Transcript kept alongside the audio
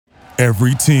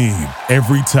Every team,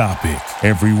 every topic,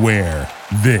 everywhere.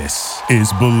 This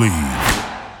is Believe.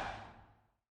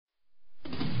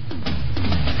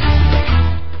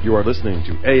 You are listening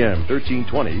to AM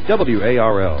 1320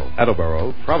 WARL,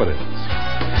 Attleboro, Providence.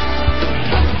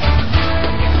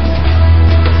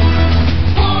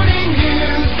 Morning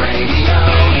News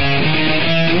Radio.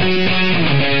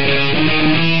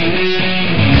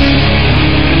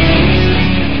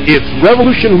 It's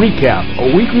Revolution Recap,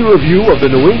 a weekly review of the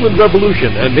New England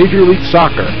Revolution and Major League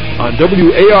Soccer on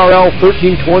WARL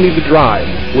 1320 The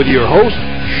Drive with your host,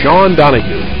 Sean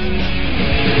Donahue.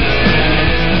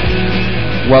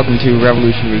 Welcome to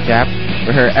Revolution Recap.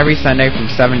 We're here every Sunday from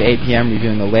 7 to 8 p.m.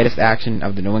 reviewing the latest action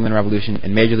of the New England Revolution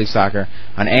and Major League Soccer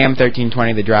on AM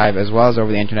 1320 The Drive, as well as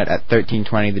over the internet at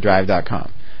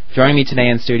 1320thedrive.com. Joining me today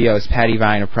in studio is Patty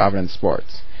Vine of Providence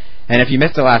Sports. And if you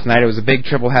missed it last night, it was a big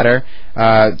triple header.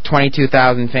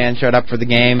 22,000 fans showed up for the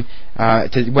game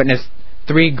to witness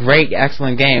three great,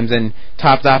 excellent games, and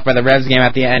topped off by the Revs game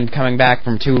at the end, coming back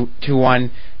from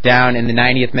 2-1 down in the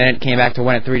 90th minute, came back to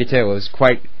win it 3-2. It was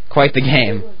quite the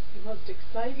game. It was the most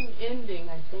exciting ending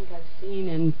I think I've seen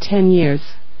in 10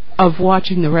 years of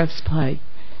watching the Revs play.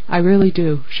 I really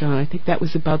do, Sean. I think that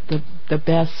was about the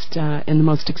best and the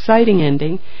most exciting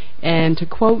ending. And to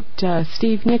quote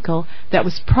Steve Nicol, that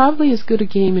was probably as good a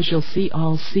game as you'll see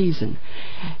all season.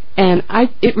 And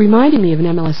it reminded me of an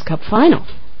MLS Cup final.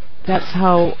 That's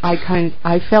how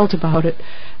I felt about it.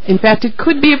 In fact, it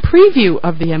could be a preview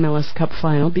of the MLS Cup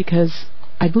final because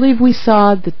I believe we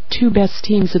saw the two best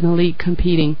teams in the league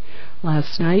competing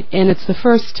last night, and it's the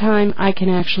first time I can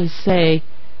actually say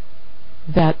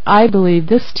that I believe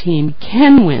this team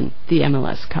can win the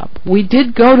MLS Cup. We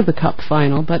did go to the Cup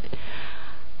final, but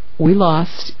we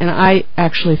lost, and I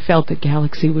actually felt that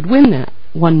Galaxy would win that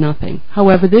 1-0.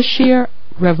 However, this year,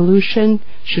 Revolution,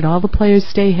 should all the players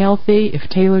stay healthy, if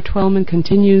Taylor Twellman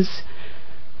continues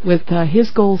with his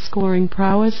goal-scoring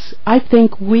prowess, I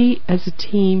think we as a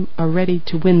team are ready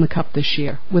to win the Cup this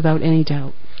year, without any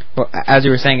doubt. Well, as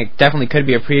you were saying, it definitely could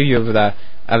be a preview of the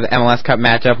MLS Cup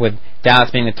matchup, with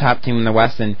Dallas being the top team in the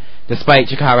West, and despite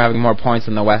Chicago having more points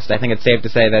in the West, I think it's safe to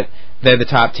say that they're the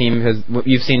top team, because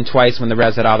you've seen twice when the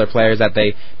Revs had all their players that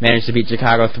they managed to beat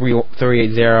Chicago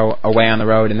 3-0 away on the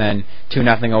road and then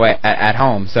 2-0 away at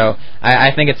home. So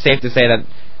I think it's safe to say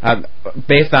that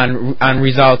based on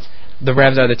results, the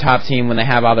Revs are the top team when they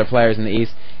have all their players in the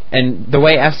East. And the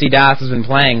way FC Dallas has been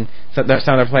playing, some of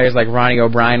their players like Ronnie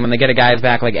O'Brien, when they get a guy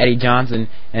back like Eddie Johnson,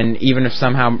 and even if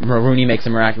somehow Rooney makes a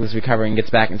miraculous recovery and gets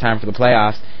back in time for the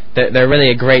playoffs, they're really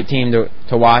a great team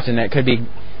to watch, and it could be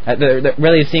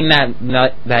really seeing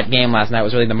that game last night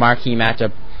was really the marquee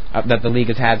matchup that the league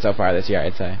has had so far this year,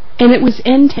 I'd say. And it was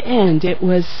end to end. It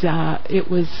was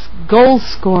goal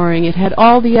scoring. It had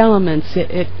all the elements.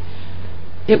 It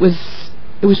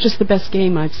was just the best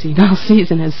game I've seen all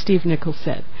season, as Steve Nicol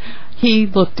said. He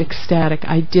looked ecstatic.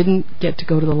 I didn't get to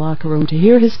go to the locker room to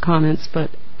hear his comments,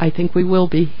 but I think we will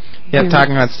be. Yeah,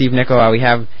 talking about Steve Nicol, we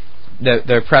have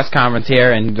the press conference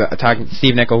here, and talking to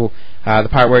Steve Nicol, the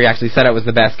part where he actually said it was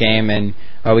the best game, and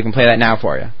we can play that now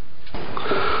for you.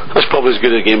 That's probably as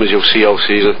good a game as you'll see all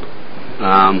season.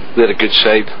 They're a good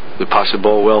side. They pass the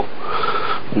ball well.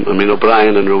 I mean,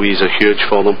 O'Brien and Ruiz are huge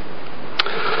for them.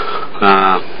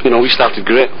 We started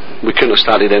great. We couldn't have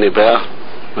started any better.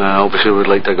 Obviously, we'd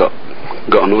like to have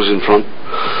got our nose in front,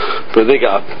 but they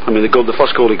got. The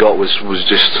first goal they got was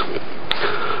just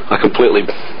a completely,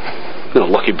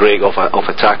 lucky break off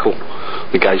a tackle.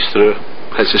 The guy's through,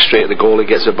 hits it straight at the goalie,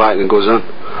 gets it back, and goes in.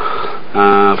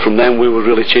 From then, we were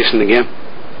really chasing the game,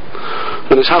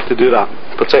 and it's hard to do that,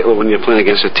 particularly when you're playing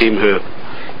against a team who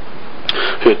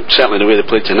certainly the way they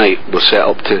played tonight was set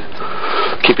up to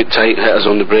keep it tight, hit us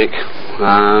on the break,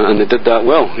 and they did that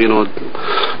well.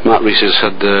 Matt Rees has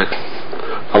had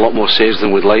a lot more saves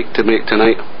than we'd like to make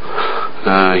tonight.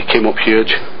 He came up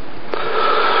huge,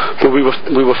 but we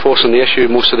were forcing the issue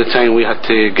most of the time. We had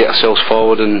to get ourselves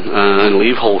forward and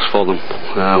leave holes for them,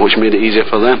 which made it easier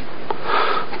for them.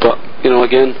 But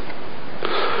again,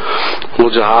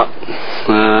 loads of heart,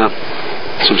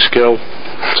 some skill,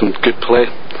 some good play.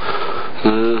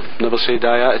 Never say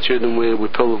die attitude, and we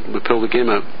pull the game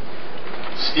out.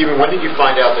 Stephen, when did you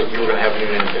find out that you were going to have an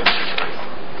intervention?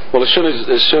 Well, as soon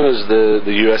as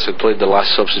the US had played the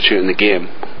last substitute in the game,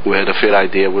 we had a fair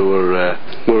idea we were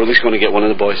at least going to get one of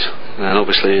the boys, and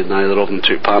obviously neither of them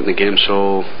took part in the game.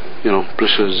 So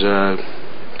Bruce was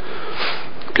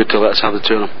good to let us have the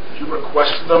two of them. Did you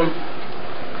request them,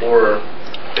 or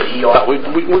did he offer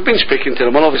them? We've been speaking to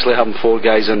them, and obviously having four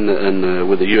guys in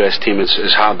with the US team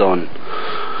is hard on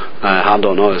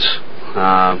us.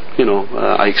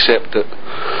 I accept that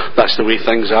that's the way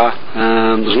things are,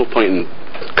 and there's no point in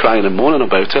crying and moaning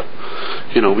about it.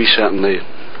 We certainly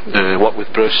work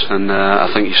with Bruce, and I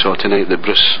think you saw tonight that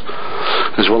Bruce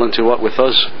is willing to work with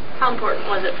us. How important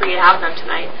was it for you to have them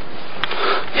tonight?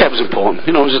 Yeah, it was important.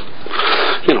 It was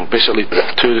basically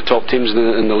two of the top teams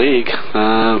in the league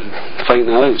fighting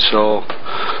it out. So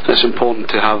it's important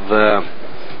to have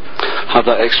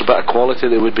that extra bit of quality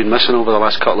that we've been missing over the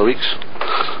last couple of weeks.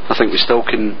 I think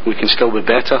we can still be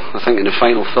better. I think in the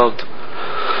final third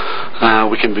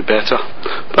we can be better.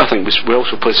 But I think we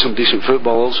also played some decent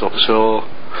football also. So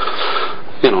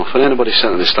for anybody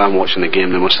sitting in the stand watching the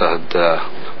game, they must have had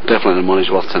definitely the money's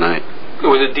worth tonight.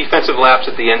 Was a defensive lapse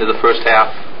at the end of the first half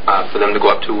for them to go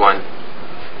up 2-1?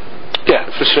 Yeah,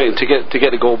 frustrating to get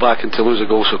the goal back and to lose a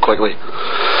goal so quickly.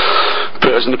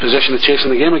 Put us in the position of chasing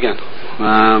the game again.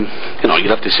 You'd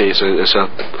have to say it's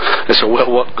a well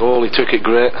worked goal. He took it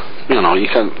great.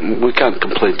 We can't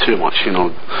complain too much.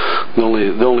 The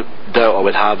only doubt I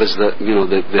would have is that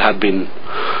they had been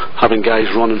having guys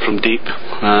running from deep,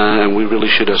 and we really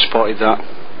should have spotted that.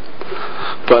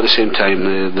 But at the same time,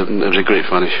 it was a great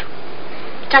finish.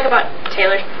 Talk about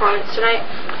Taylor's performance tonight.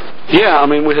 Yeah,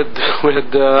 we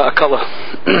had a couple of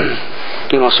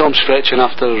I saw him stretching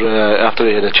after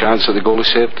he had a chance that the goalie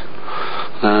saved,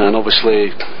 and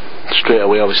obviously straight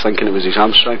away I was thinking it was his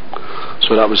hamstring,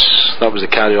 so that was the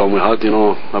carry on we had.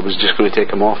 I was just going to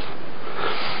take him off.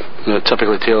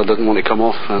 Typically Taylor didn't want to come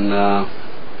off, and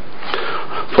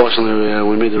fortunately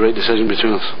we made the right decision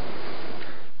between us.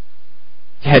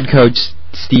 Head coach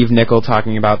Steve Nicol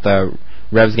talking about the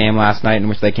Revs game last night in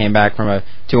which they came back from a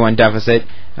 2-1 deficit.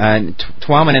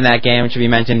 Twellman in that game, it should be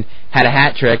mentioned, had a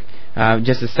hat trick,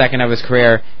 just his second of his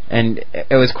career, and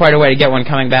it was quite a way to get one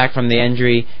coming back from the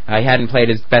injury. He hadn't played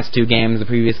his best two games, the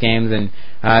previous games, and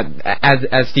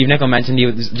as Steve Nicol mentioned, he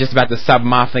was just about to sub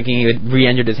him off thinking he had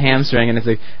re-injured his hamstring, and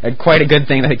it's quite a good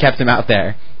thing that it kept him out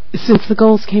there. Since the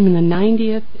goals came in the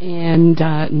 90th and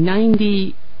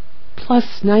 90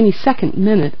 plus 92nd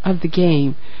minute of the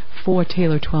game for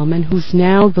Taylor Twellman, who's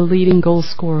now the leading goal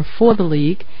scorer for the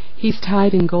league. He's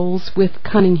tied in goals with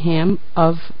Cunningham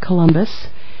of Columbus,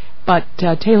 but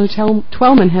Taylor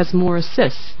Twellman has more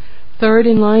assists. Third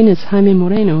in line is Jaime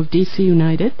Moreno of DC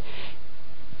United,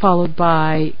 followed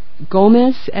by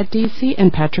Gomez at DC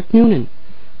and Patrick Noonan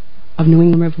of New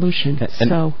England Revolution.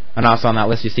 And also on that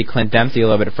list you see Clint Dempsey a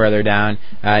little bit further down,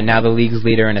 now the league's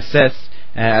leader in assists,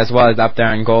 as well as up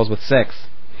there in goals with 6.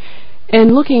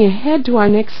 And looking ahead to our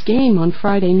next game on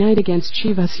Friday night against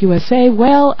Chivas USA,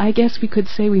 well, I guess we could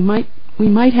say we might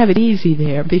have it easy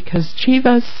there, because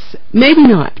Chivas, maybe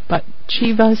not, but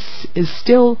Chivas is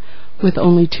still with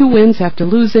only 2 wins after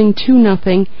losing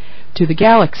 2-0 to the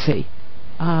Galaxy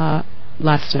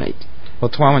last night. Well,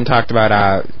 Twellman talked about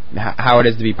how it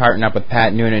is to be partnering up with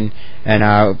Pat Noonan,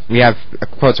 and we have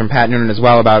quotes from Pat Noonan as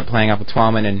well about playing up with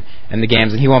Twellman and the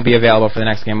games, and he won't be available for the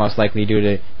next game most likely due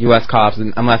to U.S. call-ups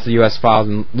unless the U.S. falls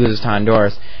and loses to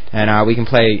Honduras. And we can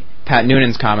play Pat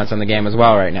Noonan's comments on the game as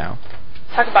well right now.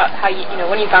 Talk about how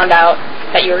when you found out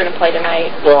that you were going to play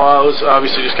tonight. Well, I was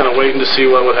obviously just kind of waiting to see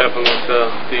what would happen with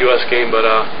the U.S. game, but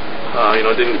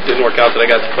it didn't work out that I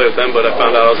got to play with them, but I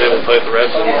found out I was able to play with the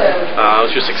Revs, and I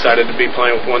was just excited to be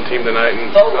playing with one team tonight,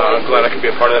 and I'm glad I could be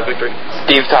a part of that victory.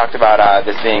 Steve talked about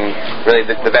this being really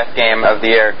the best game of the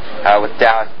year, with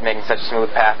Dallas making such smooth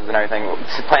passes and everything.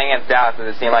 Playing against Dallas,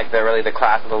 does it seem like they're really the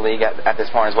class of the league at this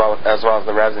point as well as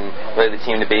the Revs, and really the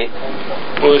team to beat?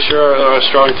 Well, they sure are a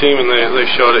strong team, and they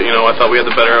showed it. I thought we had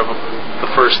the better of them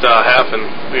the first half, and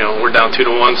we're down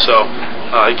 2-1, so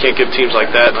you can't give teams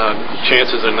like that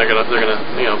chances, and they're gonna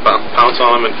pounce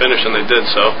on them and finish, and they did.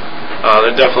 So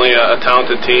they're definitely a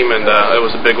talented team, and it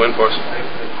was a big win for us.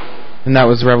 And that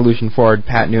was Revolution forward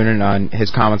Pat Noonan on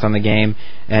his comments on the game.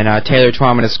 And Taylor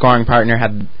Twellman, his scoring partner,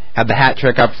 had the hat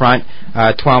trick up front.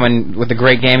 Twellman with a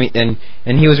great game,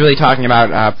 and he was really talking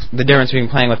about the difference between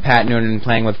playing with Pat Noonan and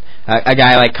playing with a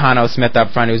guy like Cano Smith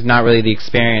up front, who's not really the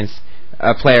experienced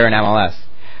player in MLS.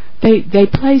 They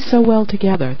play so well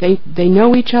together. They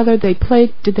know each other. Did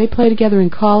they play together in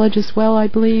college as well, I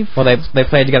believe? Well, they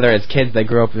played together as kids. They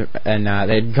grew up and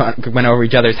they went over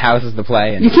each other's houses to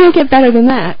play. And you can't get better than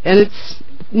that. And it's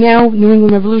now New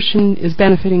England Revolution is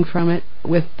benefiting from it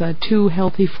with 2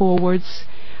 healthy forwards,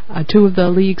 2 of the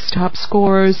league's top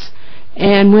scorers,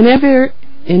 and whenever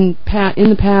in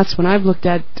the past when I've looked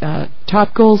at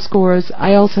top goal scorers,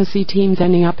 I also see teams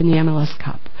ending up in the MLS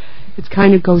Cup. It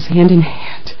kind of goes hand in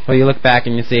hand. Well, you look back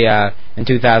and you see in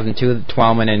 2002,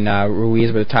 Twellman and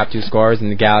Ruiz were the top two scorers,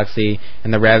 and the Galaxy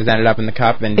and the Revs ended up in the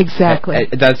Cup. And Exactly.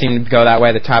 It does seem to go that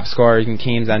way. The top scorers and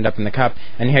teams end up in the Cup.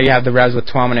 And here you have the Revs with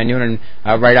Twellman and Noonan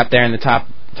right up there in the top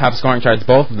scoring charts,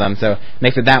 both of them. So it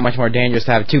makes it that much more dangerous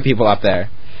to have two people up there.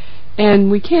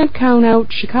 And we can't count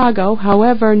out Chicago.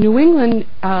 However, New England,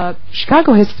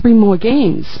 Chicago has 3 more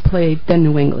games played than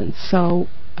New England. So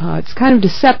it's kind of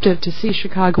deceptive to see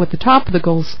Chicago at the top of the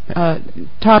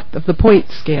top of the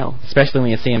point scale. Especially when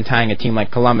you see him tying a team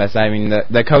like Columbus. I mean,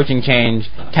 the coaching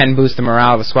change can boost the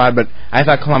morale of the squad, but I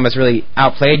thought Columbus really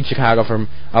outplayed Chicago for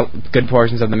good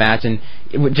portions of the match. And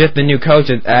with just the new coach,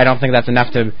 I don't think that's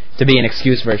enough to be an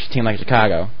excuse for a team like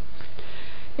Chicago.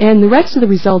 And the rest of the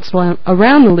results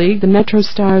around the league, the Metro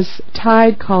Stars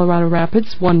tied Colorado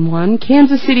Rapids 1-1.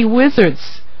 Kansas City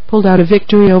Wizards pulled out a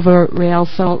victory over Real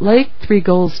Salt Lake,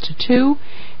 3-2.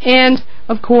 And,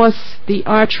 of course, the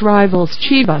arch rivals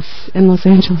Chivas and Los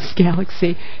Angeles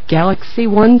Galaxy. Galaxy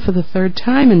won for the 3rd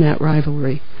time in that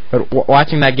rivalry. But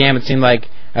watching that game, it seemed like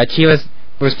Chivas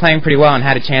was playing pretty well and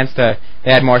had a chance to.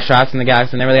 They had more shots than the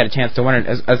Galaxy, and they really had a chance to win it.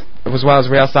 As well as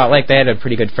Real Salt Lake, they had a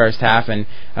pretty good first half, and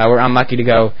were unlucky to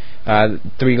go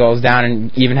 3 goals down,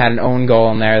 and even had an own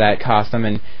goal in there that cost them.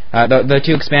 And the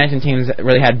two expansion teams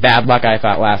really had bad luck, I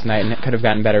thought, last night, and could have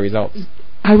gotten better results.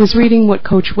 I was reading what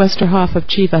Coach Westerhoff of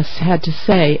Chivas had to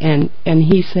say, and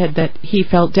he said that he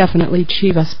felt definitely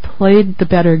Chivas played the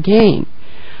better game.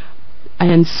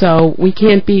 And so we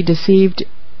can't be deceived,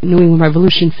 New England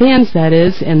Revolution fans, that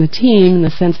is, and the team, in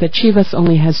the sense that Chivas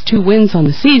only has 2 wins on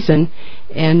the season,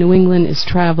 and New England is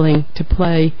traveling to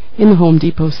play in the Home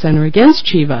Depot Center against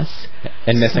Chivas.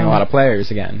 And missing a lot of players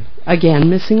again. Again,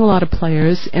 missing a lot of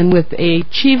players, and with a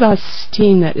Chivas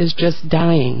team that is just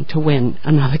dying to win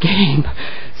another game.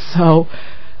 So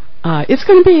it's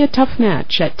going to be a tough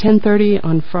match at 10:30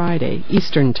 on Friday,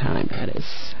 Eastern Time, that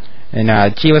is. And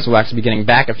Chivas will actually be getting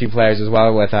back a few players as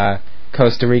well with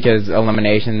Costa Rica's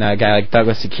elimination, a guy like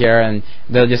Douglas Secura, and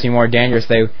they'll just be more dangerous.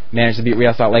 They managed to beat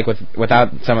Real Salt Lake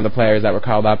without some of the players that were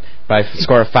called up by a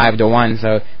score of 5-1.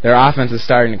 So their offense is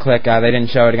starting to click. They didn't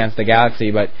show it against the Galaxy,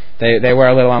 but they were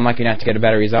a little unlucky not to get a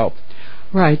better result.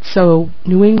 Right, so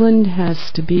New England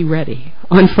has to be ready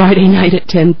on Friday night at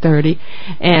 10:30.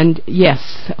 And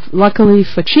yes, luckily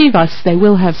for Chivas, they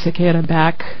will have Sequeira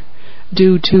back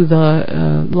due to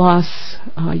the loss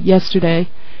yesterday.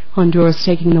 Honduras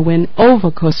taking the win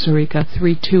over Costa Rica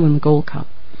 3-2 in the Gold Cup.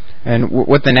 And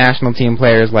with the national team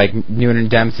players like Noonan,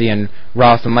 Dempsey, and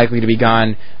Ralston likely to be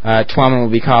gone, Twellman will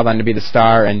be called on to be the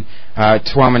star. And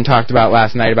Twellman talked about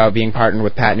last night about being partnered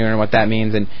with Pat Noonan and what that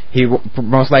means, and he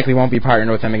most likely won't be partnered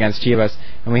with him against Chivas.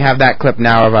 And we have that clip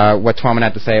now of what Twellman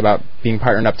had to say about being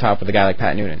partnered up top with a guy like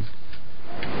Pat Noonan.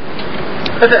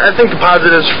 I think the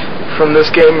positives from this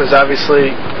game is obviously,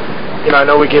 I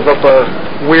know we gave up a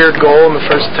weird goal in the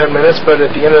first 10 minutes, but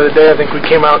at the end of the day, I think we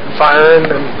came out firing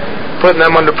and putting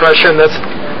them under pressure, and that's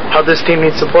how this team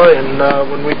needs to play. And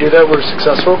when we do that, we're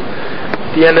successful.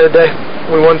 At the end of the day,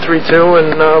 we won 3-2,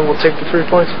 and we'll take the 3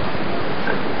 points.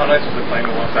 How nice was it playing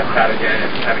alongside Pat again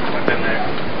and having Clint in there?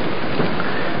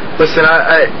 Listen,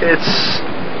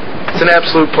 it's an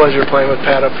absolute pleasure playing with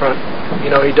Pat up front. He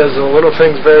does the little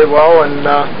things very well, and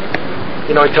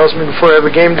he tells me before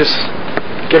every game, just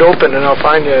get open and I'll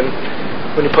find you. And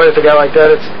when you play with a guy like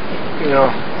that, it's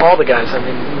all the guys. I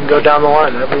mean, you can go down the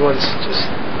line. Everyone's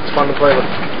it's fun to play with.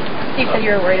 He said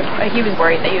you were worried. He was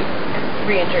worried that you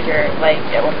re-injured your leg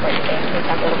at one point in the game. Can you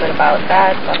talk a little bit about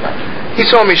that? He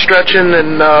saw me stretching,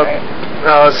 and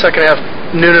second half,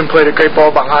 Noonan played a great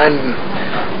ball behind, and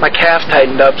my calf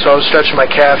tightened up, so I was stretching my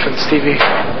calf, and Stevie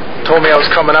told me I was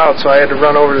coming out, so I had to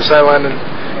run over to the sideline and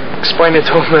explain it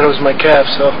to him that it was my calf.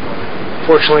 So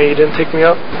fortunately, he didn't take me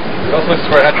out. You also must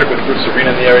score a hat-trick with Bruce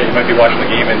Arena in the area. You might be watching the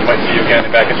game, and you might see you again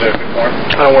back into good form.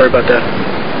 I don't worry about that.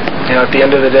 At the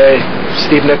end of the day,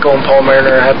 Steve Nicol and Paul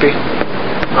Mariner are happy.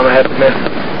 I'm a happy man.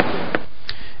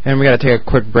 And we got to take a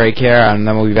quick break here, and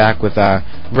then we'll be back with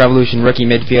Revolution rookie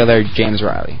midfielder James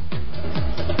Riley.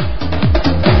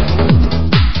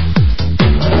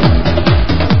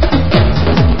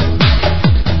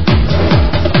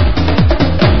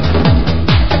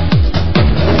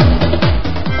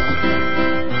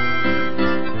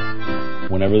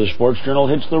 When Whenever the Sports Journal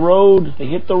hits the road, they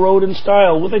hit the road in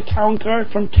style with a Town Car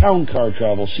from Town Car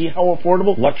Travel. See how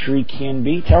affordable luxury can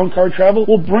be? Town Car Travel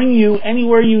will bring you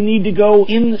anywhere you need to go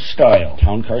in style.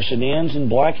 Town Car sedans in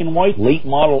black and white, late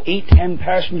model 810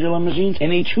 passenger limousines,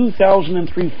 and a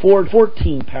 2003 Ford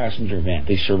 14 passenger van.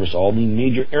 They service all the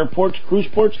major airports, cruise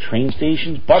ports, train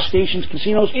stations, bus stations,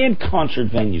 casinos, and concert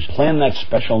venues. Plan that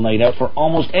special night out for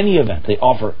almost any event. They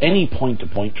offer any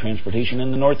point-to-point transportation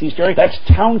in the Northeast area. That's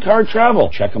Town Car Travel.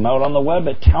 Check them out on the web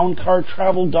at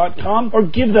towncartravel.com or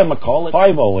give them a call at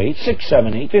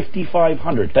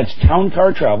 508-678-5500. That's Town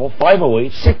Car Travel,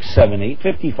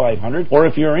 508-678-5500. Or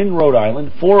if you're in Rhode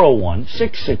Island,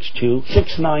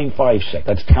 401-662-6956.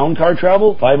 That's Town Car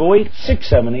Travel,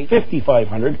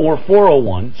 508-678-5500 or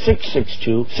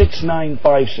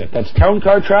 401-662-6956. That's Town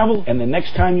Car Travel, and the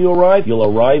next time you arrive, you'll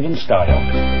arrive in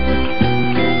style.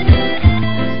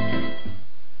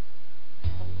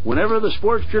 Whenever the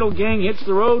Sports Journal gang hits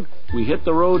the road, we hit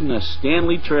the road in a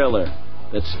Stanley trailer.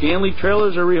 That's Stanley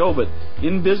Trailers of Rehoboth,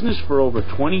 in business for over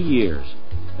 20 years.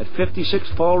 At 56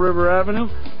 Fall River Avenue,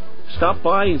 stop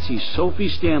by and see Sophie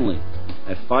Stanley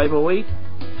at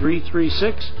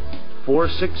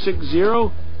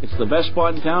 508-336-4660. It's the best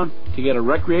spot in town to get a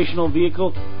recreational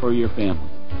vehicle for your family.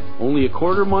 Only a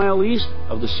quarter mile east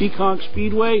of the Seekonk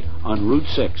Speedway on Route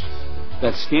 6.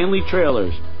 That's Stanley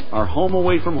Trailers, our home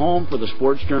away from home for the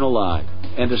Sports Journal Live.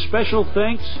 And a special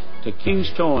thanks to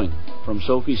King's Towing from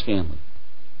Sophie Stanley.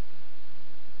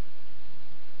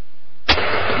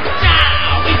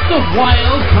 Now it's the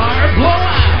Wild Card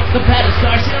Blowout, the baddest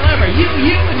car sale ever. You,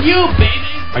 and you, baby.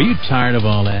 Are you tired of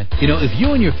all that? You know, if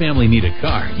you and your family need a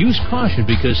car, use caution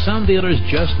because some dealers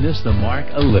just miss the mark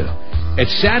a little. At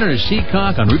Saturn of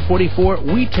Seekonk on Route 44,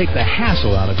 we take the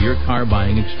hassle out of your car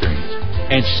buying experience.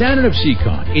 At Saturn of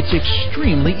Seekonk, it's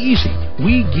extremely easy.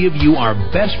 We give you our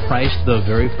best price the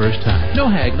very first time. No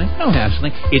haggling, no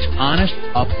hassling. It's honest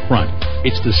up front.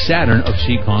 It's the Saturn of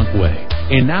Seekonk way.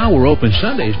 And now we're open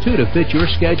Sundays, too, to fit your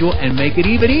schedule and make it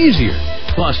even easier.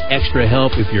 Plus, extra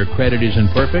help if your credit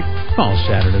isn't perfect. Call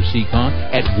Saturn of Seekonk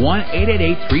at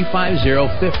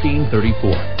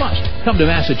 1-888-350-1534. Plus, come to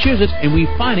Massachusetts and we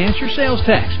finance your sales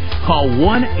tax. Call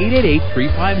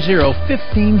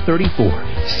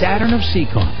 1-888-350-1534. Saturn of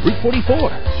Seekonk, Route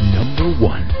 44, number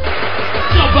 1.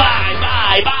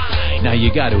 Bye. Now,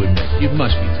 you got to admit, you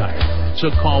must be tired. So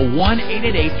call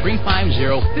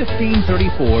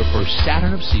 1-888-350-1534 for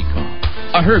Saturn of Seekonk.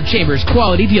 A Herb Chambers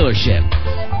quality dealership.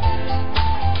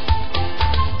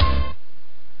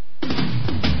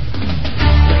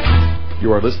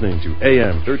 You are listening to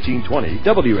AM 1320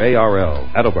 WARL,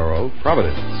 Attleboro,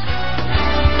 Providence.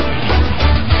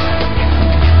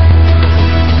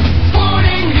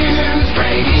 Morning News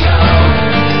Radio.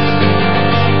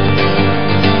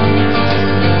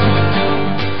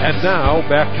 And now,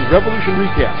 back to Revolution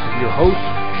Recap with your host,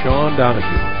 Sean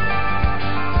Donahue.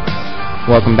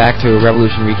 Welcome back to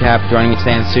Revolution Recap. Joining me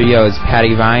today in the studio is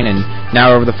Patty Vine, and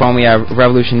now over the phone we have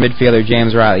Revolution midfielder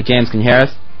James Riley. James, can you hear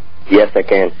us? Yes, I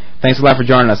can. Thanks a lot for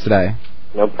joining us today.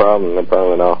 No problem at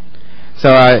all.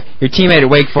 So, your teammate at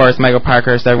Wake Forest, Michael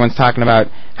Parkhurst, everyone's talking about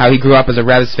how he grew up as a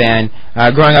Revs fan.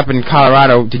 Growing up in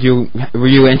Colorado, were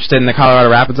you interested in the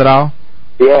Colorado Rapids at all?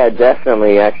 Yeah,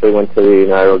 definitely. Actually went to the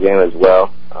inaugural game as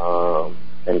well.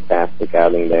 Fantastic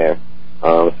outing there.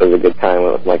 So it was a good time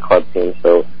with my club team.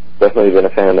 So definitely been a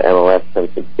fan of the MLS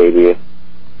since its debut.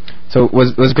 So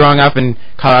was growing up in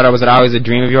Colorado, was it always a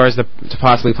dream of yours to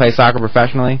possibly play soccer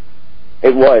professionally?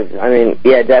 It was. I mean,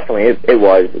 yeah, definitely. It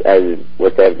was, as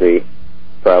with every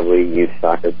probably youth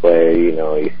soccer player, you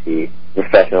know, you see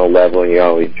professional level and you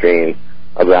always dream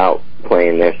about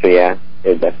playing there. So, yeah,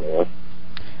 it definitely was.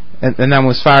 And then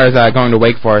as far as going to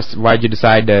Wake Forest, why did you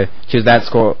decide to choose that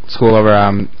school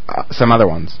over some other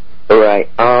ones? Right.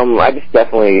 I just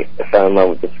definitely fell in love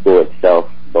with the school itself,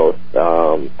 both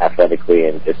athletically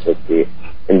and just as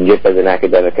an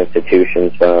academic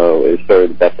institution. So it was sort of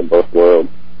the best of both worlds.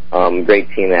 Great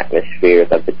team atmosphere. I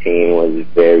thought the team was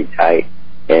very tight,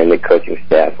 and the coaching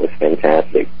staff was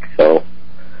fantastic. So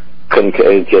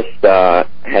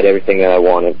had everything that I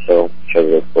wanted. So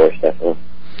chose Wake Forest definitely.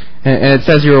 And it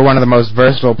says you were one of the most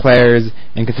versatile players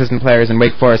and consistent players in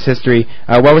Wake Forest history.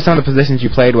 What were some of the positions you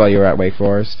played while you were at Wake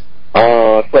Forest?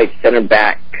 I played center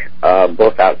back,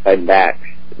 both outside backs,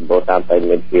 both outside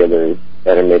midfielders,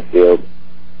 center midfield.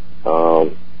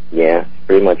 Yeah,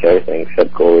 pretty much everything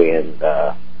except goalie and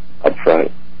up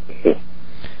front.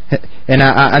 And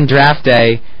on draft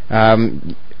day,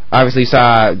 obviously you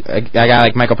saw a guy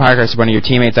like Michael Parkhurst, one of your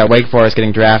teammates at Wake Forest,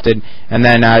 getting drafted, and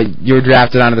then you were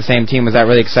drafted onto the same team. Was that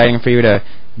really exciting for you to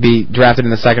be drafted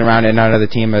in the second round and not on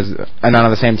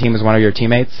the same team as one of your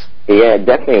teammates? Yeah, it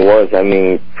definitely was. I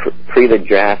mean, pre the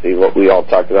draft, we all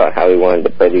talked about how we wanted to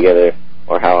play together,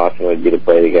 or how awesome it would be to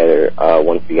play together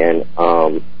once again.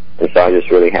 And so I was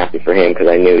just really happy for him because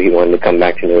I knew he wanted to come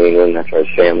back to New England. That's where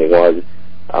his family was.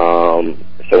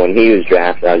 So when he was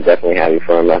drafted, I was definitely happy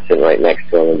for him. I was sitting right next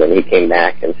to him, and then he came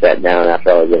back and sat down after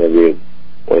I was interviewed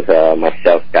with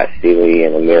myself, Scott Seeley,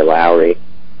 and Amir Lowry.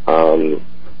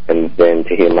 And then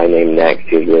to hear my name next,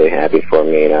 he was really happy for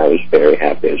me, and I was very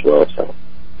happy as well. So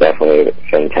definitely a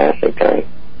fantastic time.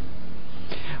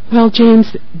 Well,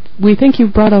 James, we think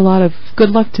you've brought a lot of good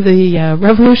luck to the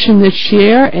Revolution this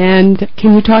year, and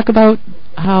can you talk about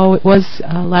how it was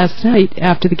last night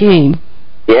after the game?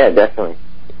 Yeah, definitely.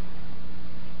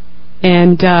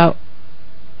 And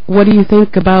what do you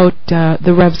think about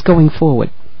the Revs going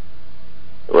forward?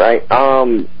 Right.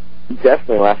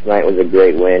 Definitely last night was a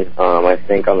great win. I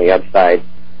think on the upside,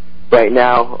 right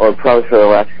now, or probably for the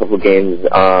last couple of games,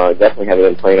 definitely haven't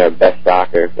been playing our best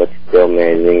soccer, but still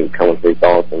managing to come with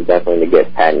results, and definitely to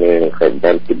get Pat Noonan and Clint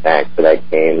Dempsey back for that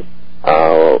game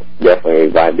definitely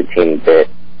revived the team a bit.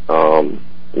 And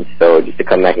so just to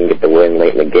come back and get the win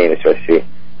late in the game, especially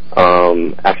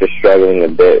after struggling a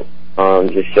bit,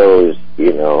 just shows,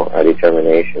 our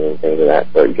determination and things of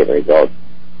that sort, getting results.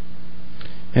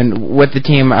 And with the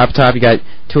team up top, you got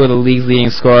two of the league's leading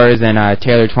scorers, and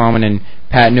Taylor Twellman and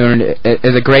Pat Noonan.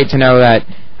 Is it great to know that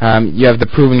you have the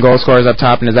proven goal scorers up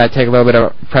top, and does that take a little bit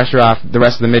of pressure off the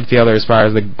rest of the midfielder as far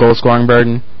as the goal-scoring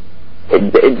burden?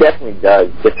 It definitely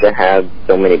does, just to have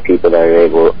so many people that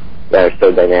are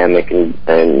so dynamic and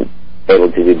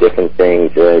able to do different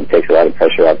things. It takes a lot of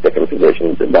pressure off different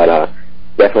positions, but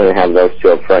definitely have those two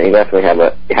up front. You have to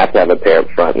have a pair up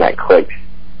front that clicks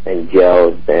and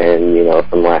gels, and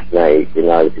from last night, you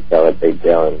can tell that they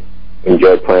gel and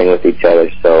enjoy playing with each other.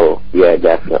 So yeah,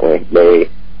 definitely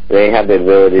they have the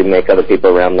ability to make other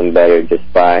people around them better just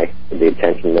by the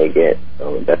attention they get.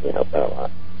 So it definitely helps out a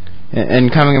lot.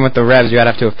 And coming in with the Revs, you got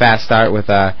off to a fast start with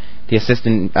the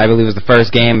assistant. I believe it was the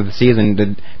first game of the season.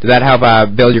 Did that help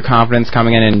build your confidence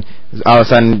coming in and all of a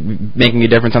sudden making a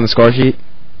difference on the score sheet?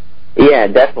 Yeah,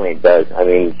 definitely it does. I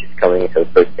mean, just coming into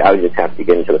the first, I was just happy to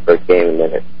get into the first game, and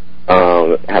then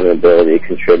having the ability to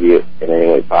contribute in any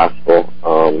way possible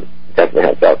definitely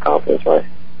helps out confidence-wise.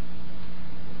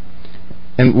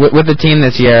 And with the team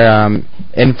this year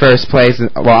in first place,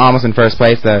 well, almost in first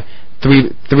place, the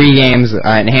three games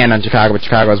in hand on Chicago, but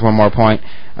Chicago has one more point.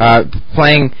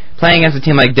 Playing against a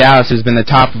team like Dallas, who's been the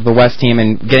top of the West team,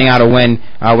 and getting out a win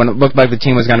when it looked like the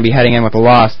team was going to be heading in with a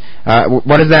loss.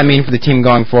 What does that mean for the team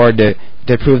going forward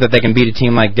to prove that they can beat a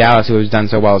team like Dallas, who has done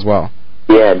so well as well?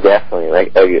 Yeah, definitely.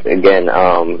 Again,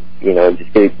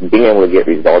 just being able to get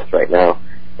results right now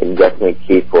is definitely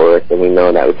key for us, and we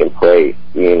know that we can play,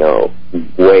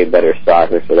 way better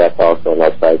soccer. So that's also an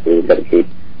upside too. We've got to keep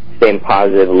staying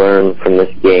positive, learn from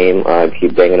this game,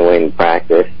 keep banging away in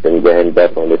practice, and then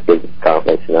definitely just gives us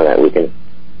confidence to know that we can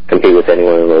compete with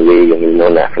anyone in the league, and we've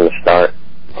known that from the start.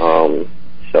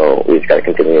 So we just got to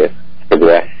continue to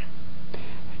progress.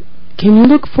 Can you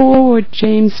look forward,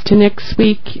 James, to next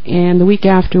week and the week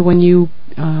after when you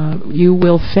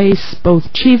will face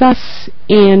both Chivas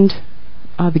and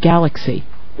the Galaxy?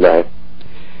 Right.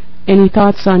 Any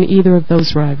thoughts on either of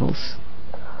those rivals?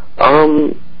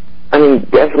 I mean,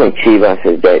 definitely Chivas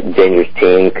is a dangerous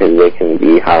team because they can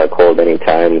be hot or cold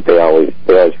anytime. They always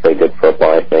play good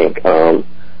football, I think.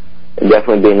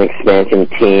 Definitely being an expansion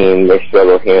team, they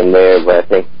struggle here and there, but I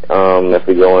think if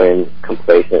we go in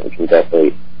complacent, we can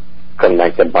definitely come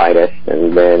back to bite us.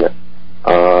 And then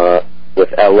with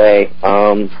LA,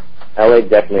 LA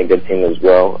definitely a good team as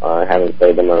well. I haven't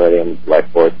played them already on July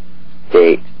 4th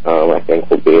date. I think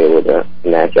we'll be able to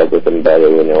match up with them better.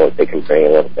 We know what they can bring a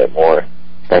little bit more.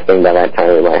 I think by that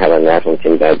time we might have our national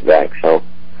team guys back, so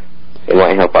it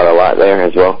might help out a lot there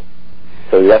as well.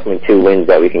 So definitely 2 wins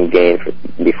that we can gain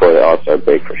before the All-Star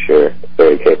break for sure.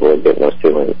 Very capable of getting those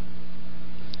 2 wins.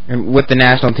 And with the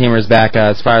national teamers back,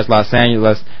 as far as Los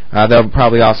Angeles, they'll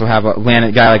probably also have a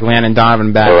guy like Landon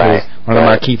Donovan back, who's one of the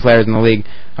marquee players in the league.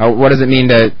 What does it mean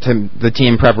to the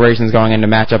team preparations going in to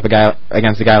match up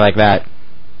against a guy like that?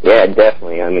 Yeah,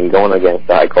 definitely. I mean, going against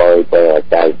a high-quality player like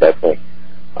that is definitely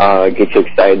get you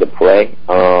excited to play,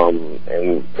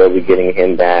 and they'll be getting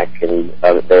him back and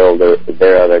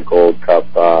their other Gold Cup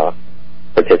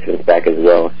participants back as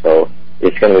well. So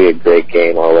it's going to be a great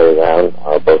game all the way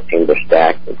around. Both teams are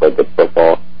stacked and play good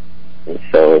football, and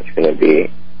so it's going to be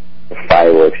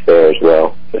fireworks there as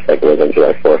well, just like it was on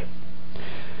July 4th.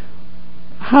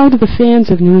 How do the fans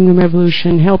of New England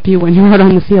Revolution help you when you're out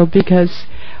on the field? Because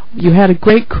you had a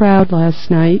great crowd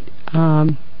last night.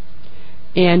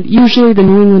 and usually the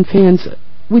New England fans,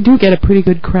 we do get a pretty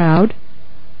good crowd.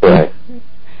 Right.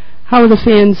 How are the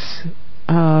fans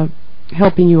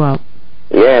helping you out?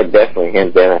 Yeah, definitely.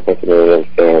 Hands down, I think the New England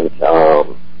fans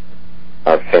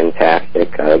are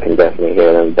fantastic. I can definitely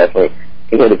hear them. Definitely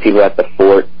can hear the people at the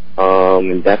fort,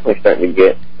 and definitely starting to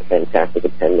get fantastic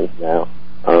attendance now.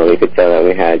 You could tell that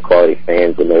we had quality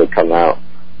fans when they would come out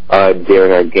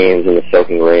during our games in the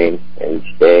soaking rain and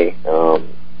stay.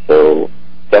 So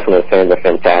definitely the fans are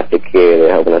fantastic here.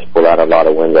 They're helping us pull out a lot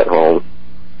of wins at home,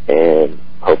 and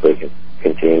hopefully can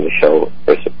continue to show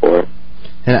their support.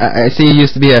 And I see you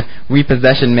used to be a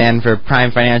repossession man for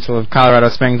Prime Financial of Colorado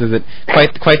Springs. Is it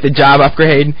quite the job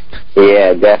upgrade?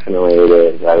 Yeah, definitely it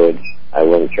is. I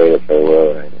wouldn't trade it for the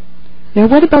world right now. Now,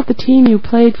 what about the team you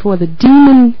played for, the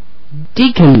Demon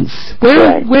Deacons?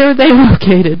 Where are they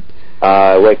located?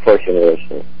 Wake Forest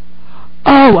University.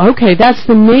 Oh, okay. That's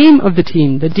the name of the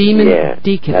team, the Demon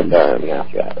Deacons. That's our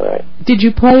mascot, right. Did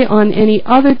you play on any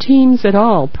other teams at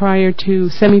all prior to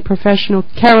semi-professional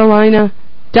Carolina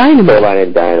Dynamo?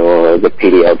 Carolina Dynamo, the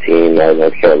PDL team out of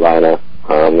North Carolina.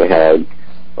 We had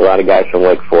a lot of guys from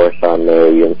Wake Forest on there,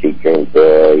 UNC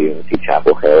Greensboro, UNC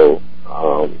Chapel Hill.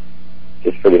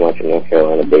 Just pretty much a North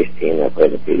Carolina-based team that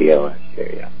played the PDL last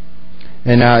year, yeah.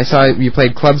 And I saw you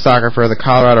played club soccer for the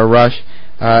Colorado Rush.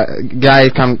 Guy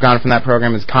gone from that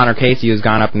program is Connor Casey, who's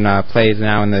gone up and plays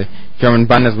now in the German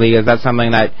Bundesliga. Is that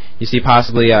something that you see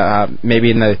possibly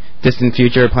maybe in the distant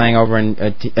future playing over in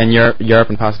Europe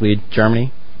and possibly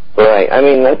Germany? Right. I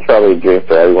mean, that's probably a dream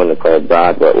for everyone to play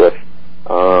abroad, but with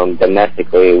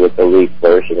domestically with the league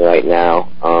flourishing right now,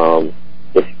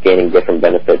 just gaining different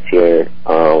benefits here,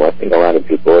 I think a lot of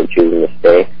people are choosing to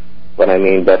stay. But I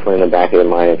mean, definitely in the back of your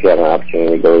mind, if you have an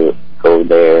opportunity to go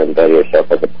there and better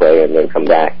yourself as a player and then come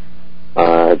back,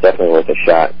 it's definitely worth a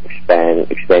shot. Expand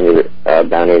your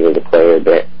boundaries as a player a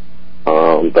bit.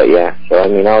 But yeah, so I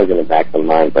mean, always in the back of the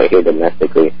mind. But here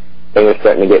domestically, things are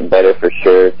starting to get better for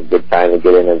sure. It's a good time to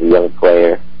get in as a young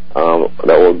player.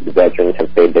 The old veterans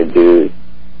have paid their dues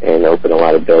and opened a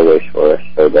lot of doorways for us.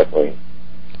 So definitely.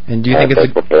 And do you think it's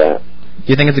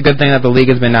a good thing that the league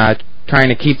has been trying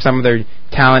to keep some of their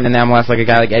talent in the MLS, like a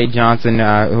guy like Eddie Johnson,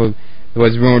 who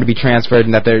was rumored to be transferred,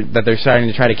 and that they're starting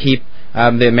to try to keep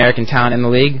the American talent in the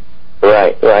league?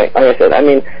 Right. Like I said, I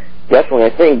mean, definitely,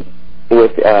 I think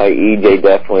with EJ,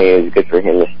 definitely is good for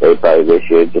him to stay probably this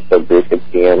year, just so Bruce could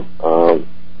see him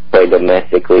play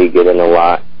domestically, get in a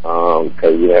lot,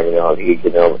 because you never know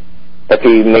if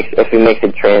he makes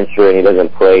a transfer and he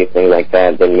doesn't play, things like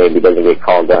that, then maybe he doesn't get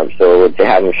called up. So to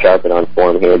have him sharpen on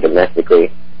form here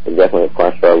domestically is definitely a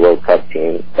plus for our World Cup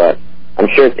team. But I'm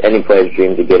sure it's any player's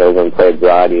dream to get over and play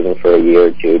abroad, even for a year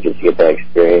or two, just to get that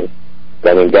experience.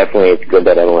 But I mean, definitely it's good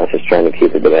that MLS is trying to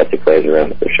keep the domestic players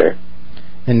around, for sure.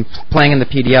 And playing in the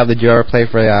PDL, did you ever play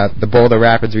for the Boulder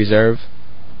Rapids Reserve?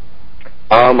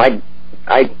 I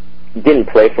didn't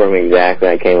play for him exactly.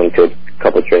 I came into a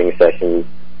couple training sessions,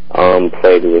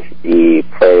 played in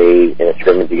a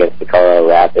scrimmage against the Colorado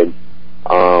Rapids,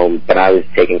 but I was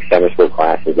taking summer school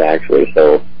classes actually,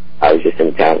 so I was just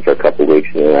in town for a couple of weeks,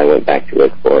 and then I went back to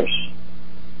Wake Forest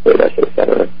for the rest of the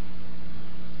summer.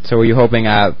 So were you hoping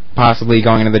possibly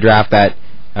going into the draft that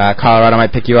Colorado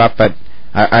might pick you up, but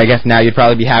I guess now you'd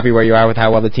probably be happy where you are with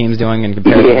how well the team's doing and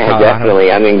compared to Colorado? Yeah,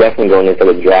 definitely. I mean, definitely going into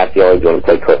the draft, you always want to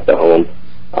play close to home.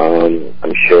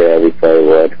 I'm sure every player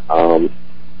would.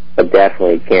 But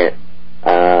definitely can't.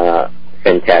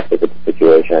 Fantastic with the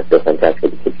situation. I feel fantastic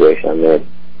with the situation. I'm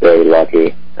very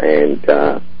lucky, and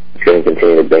going to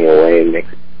continue to bring away and make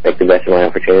the best of my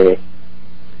opportunity.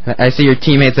 I see your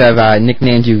teammates have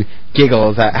nicknamed you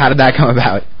Giggles. How did that come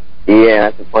about? Yeah,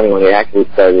 that's a funny one. It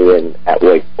actually started at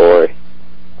Wake Forest.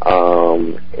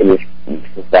 It was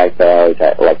the fact that I always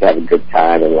like to have a good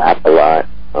time and laugh a lot.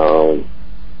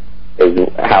 Is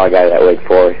how I got it at Wake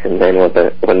Forest, and then when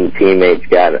the teammates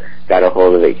got a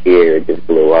hold of it here, it just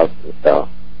blew up. And so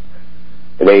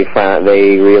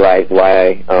they realized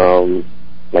why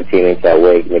my teammates at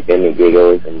Wake nicknamed me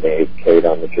Giggles, and they carried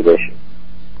on the tradition.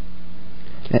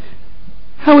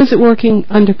 How is it working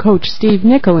under Coach Steve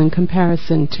Nicol in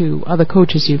comparison to other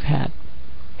coaches you've had?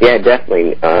 Yeah,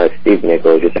 definitely. Steve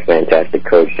Nicol is just a fantastic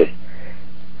coach. Just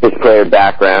his player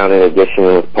background, in addition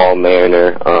with Paul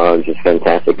Mariner, just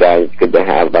fantastic guys. It's good to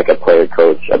have like a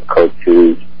coach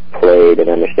who's played and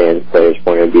understands players'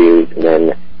 point of views, and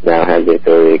then now has the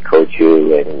ability to coach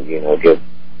you and give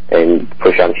and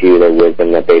push onto you the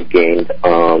wisdom that they've gained.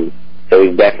 So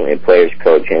he's definitely a player's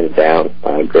coach, hands down.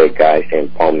 Great guy,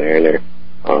 St. Paul Mariner.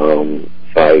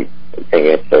 So I think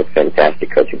it's a fantastic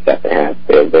coaching staff to have.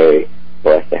 They're very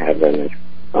blessed to have them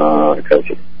as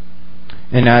coaches.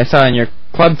 And I saw in your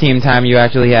club team time you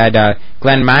actually had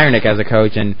Glenn Meyernick as a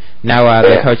coach, and now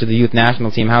the coach of the youth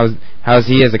national team. How's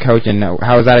he as a coach, and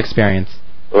how was that experience?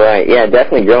 Right, yeah,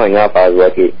 definitely growing up I was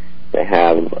lucky to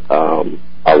have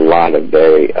a lot of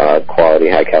very quality,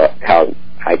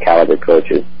 high caliber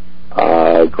coaches.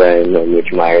 Glenn and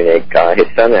Rich Meyernick. His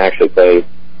son actually played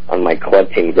on my club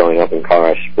team growing up in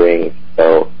Colorado Springs,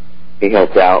 so he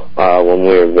helped out when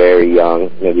we were very young,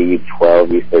 maybe U12,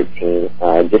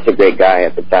 U13. Just a great guy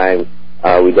at the time.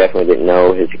 We definitely didn't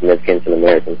know his significance in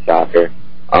American soccer.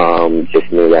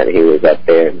 Just knew that he was up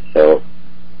there. So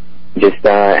just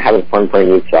having fun playing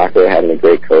youth soccer, having a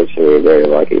great coach, and we were very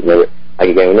lucky. We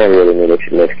never really knew the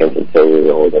significance until we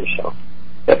were older, so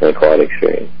definitely a quality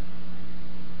experience.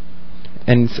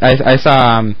 And I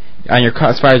saw on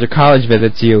as far as your college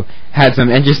visits, you had some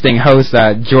interesting hosts.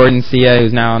 Jordan Sia,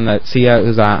 who's on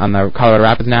the Colorado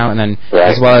Rapids now, and then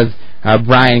as well as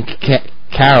Brian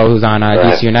Carroll, who's on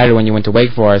DC United when you went to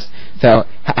Wake Forest. So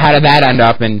how did that end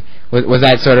up? And was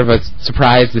that sort of a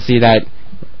surprise to see that?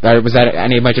 Or was that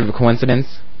any much of a coincidence?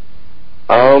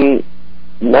 No,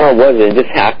 it wasn't. It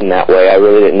just happened that way. I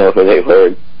really didn't know who they were,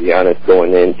 to be honest,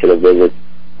 going into the visit.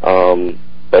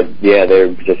 But yeah,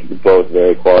 they're just both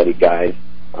very quality guys.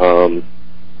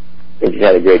 We just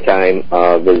had a great time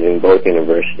visiting both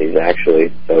universities,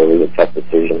 actually, so it was a tough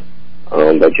decision.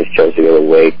 But just chose to go to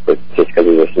Wake, but just because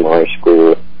it was a smaller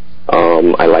school.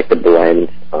 I like to blend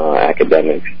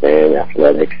academics and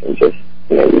athletics and just,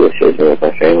 be a citizen with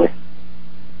my family.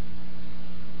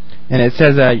 And it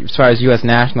says, as far as U.S.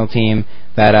 national team,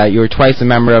 that you were twice a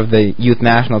member of the youth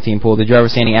national team pool. Did you ever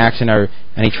see any action or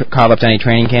any call up to any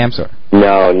training camps? Or?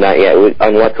 No, not yet.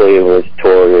 Unluckily, it was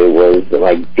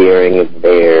during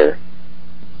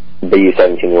the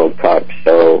U17 World Cup,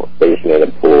 so they just made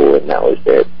a pool, and that was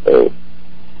it. So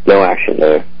no action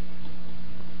there.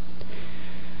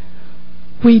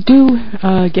 We do,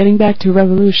 getting back to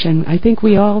Revolution, I think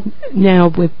we all now,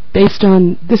 based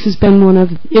on, this has been one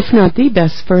of, if not the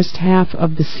best first half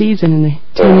of the season in the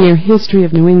 10-year history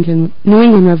of New England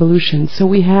Revolution. So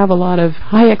we have a lot of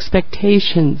high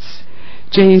expectations,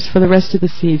 James, for the rest of the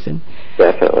season.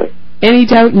 Definitely. Any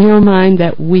doubt in your mind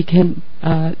that we can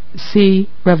see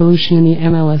Revolution in the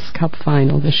MLS Cup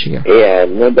final this year? Yeah,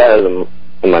 no doubt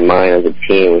in my mind. As a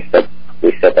team,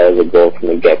 we set that as a goal from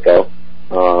the get-go.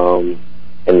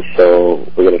 And so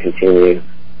we're going to continue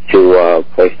to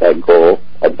place that goal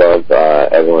above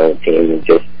everyone on the team and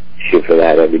just shoot for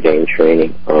that every day in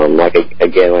training. Like I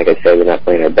said, we're not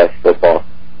playing our best football,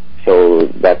 so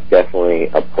that's definitely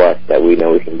a plus that we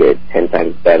know we can get 10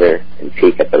 times better and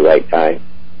peak at the right time.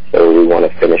 So we want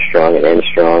to finish strong and end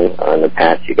strong. In the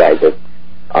past, you guys have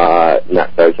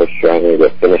not started so strongly,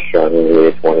 but finished strongly.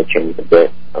 We just want to change a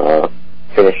bit.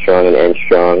 Finish strong and end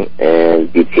strong,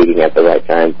 and be peaking at the right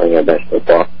time, playing our best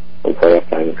football when playoff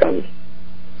time comes.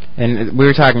 And we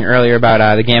were talking earlier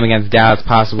about the game against Dallas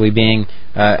possibly being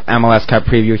MLS Cup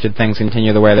preview should things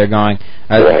continue the way they're going.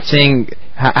 Seeing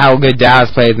how good Dallas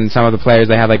plays and some of the players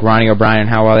they have, like Ronnie O'Brien, and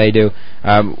how well they do,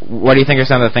 what do you think are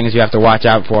some of the things you have to watch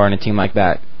out for in a team like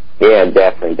that? Yeah,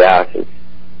 definitely. Dallas is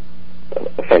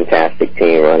a fantastic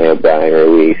team. Ronnie O'Brien,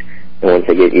 Ruiz. And once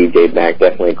they get EJ back,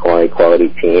 definitely a quality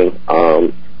team.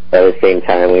 At the same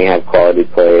time, we have quality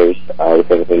players. We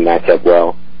think we match up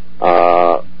well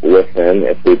with them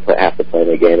if we have to play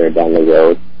them again or down the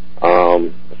road.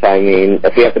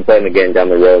 If we have to play them again down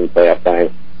the road in playoff time,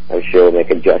 I'm sure we'll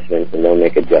make adjustments, and they'll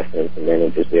make adjustments, and then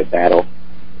it'll just be a battle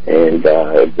and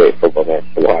a great football match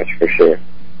to watch for sure.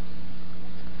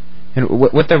 And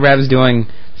with the Revs doing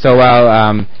so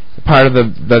well, part of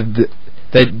the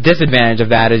disadvantage of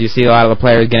that is you see a lot of the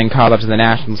players getting called up to the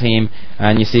national team,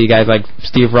 and you see guys like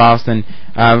Steve Ralston.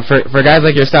 For guys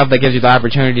like yourself, that gives you the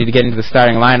opportunity to get into the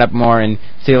starting lineup more and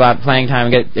see a lot of playing time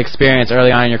and get experience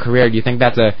early on in your career. Do you think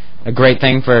that's a great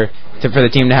thing for the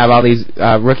team to have all these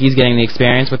rookies getting the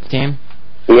experience with the team?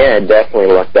 Yeah, it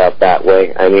definitely lucked out that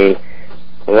way. I mean,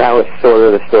 that was sort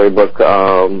of the storybook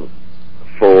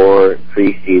for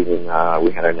preseason.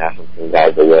 We had our national team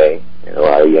guys away, and a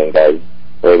lot of young guys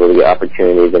were able to get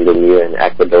opportunities in Bermuda and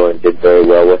Ecuador and did very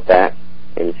well with that.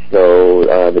 And so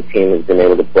the team has been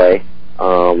able to play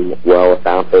well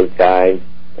without those guys,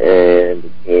 and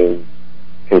the team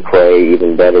can play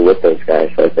even better with those guys.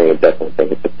 So I definitely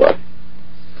think it's a plus.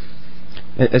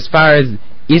 As far as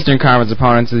Eastern Conference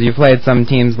opponents, as you played some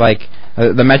teams like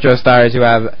the Metro Stars, who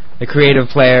have the creative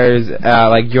players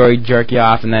like Joey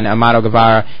Jerkioff and then Amado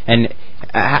Guevara, and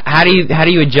how do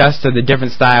you adjust to the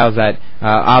different styles that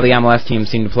all the MLS teams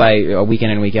seem to play week in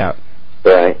and week out?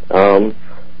 Right.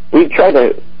 We try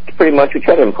to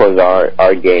impose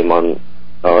our game on,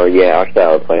 our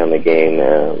style of play on the game.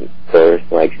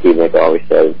 first. Like Steve Nick always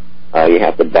says, you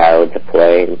have to battle to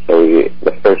play. And so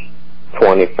the first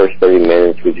 30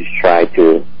 minutes, we just try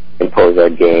to impose our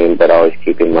game, but always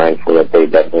keeping mindful that they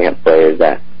definitely have players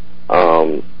that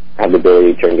have the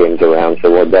ability to turn games around.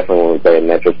 So we'll definitely, when we play at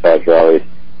MetroStars, we're always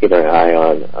keeping an eye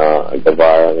on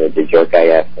Guevara and the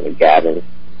Djorkaeff and the Gavin.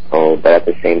 But at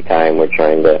the same time, we're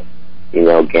trying to,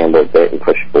 gamble a bit and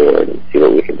push forward and see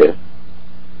what we can do.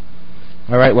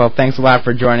 All right, well, thanks a lot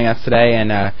for joining us today,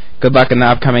 and good luck in the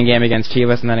upcoming game against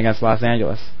Chivas and then against Los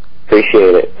Angeles.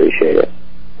 Appreciate it.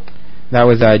 That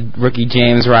was rookie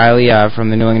James Riley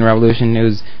from the New England Revolution,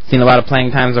 who's seen a lot of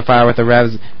playing time so far with the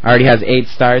Revs. Already has 8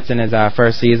 starts in his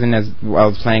first season, as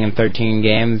well as playing in 13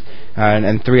 games,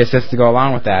 and 3 assists to go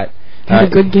along with that. Had a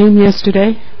good game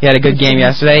yesterday. He had a good game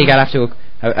yesterday. He got off to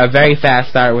a very fast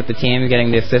start with the team,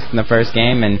 getting the assist in the first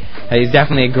game, and he's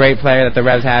definitely a great player that the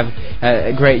Revs have.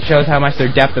 Shows how much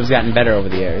their depth has gotten better over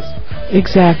the years.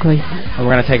 Exactly. We're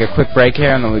going to take a quick break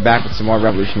here, and then we'll be back with some more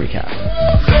Revolution Recap.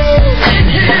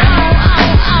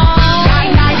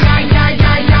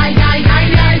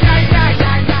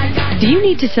 Do you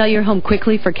need to sell your home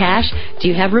quickly for cash? Do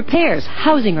you have repairs,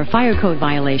 housing, or fire code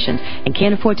violations and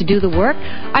can't afford to do the work?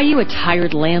 Are you a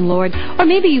tired landlord? Or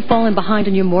maybe you've fallen behind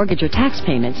on your mortgage or tax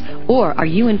payments? Or are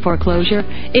you in foreclosure?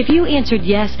 If you answered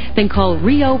yes, then call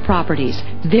Rio Properties.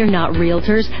 They're not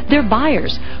realtors, they're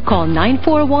buyers. Call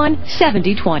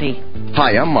 941-7020.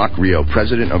 Hi, I'm Mark Rio,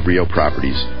 president of Rio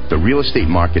Properties. The real estate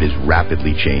market is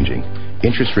rapidly changing.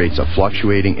 Interest rates are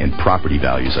fluctuating and property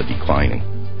values are declining.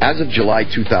 As of July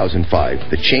 2005,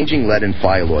 the changing lead and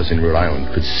fire laws in Rhode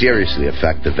Island could seriously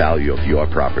affect the value of your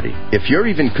property. If you're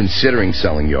even considering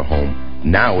selling your home,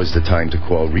 now is the time to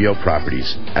call Rio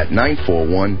Properties at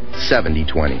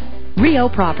 941-7020. Rio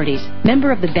Properties,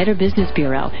 member of the Better Business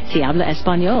Bureau. Si habla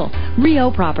español. Rio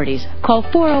Properties. Call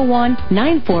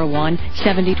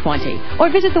 401-941-7020 or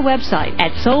visit the website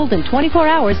at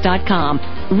soldin24hours.com.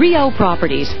 Rio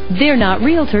Properties. They're not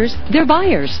realtors, they're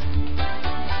buyers.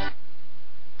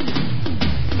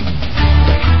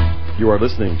 You are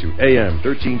listening to AM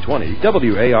 1320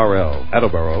 WARL,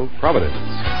 Attleboro, Providence.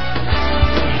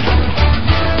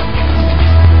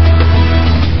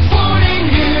 Morning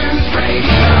News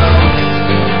Radio.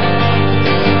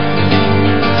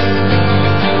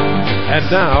 And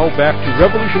now, back to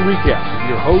Revolution Recap with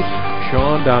your host,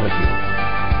 Sean Donahue.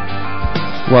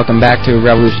 Welcome back to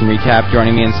Revolution Recap.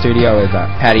 Joining me in studio is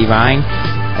Patty Vine.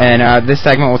 And this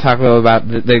segment we'll talk a little about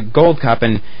the Gold Cup,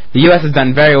 and the U.S. has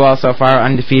done very well so far,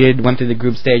 undefeated, went through the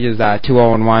group stages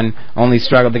 2-0-1, only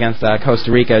struggled against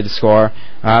Costa Rica to score.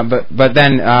 But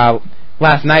then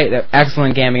last night, an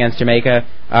excellent game against Jamaica,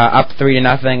 up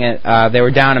 3-0. They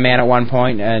were down a man at one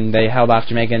point, and they held off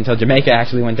Jamaica until Jamaica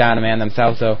actually went down a man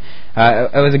themselves. So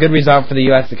it was a good result for the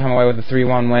U.S. to come away with a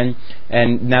 3-1 win,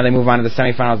 and now they move on to the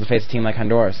semifinals to face a team like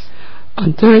Honduras.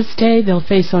 On Thursday, they'll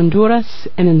face Honduras,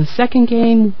 and in the second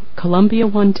game, Colombia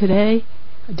won today,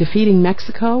 defeating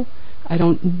Mexico. I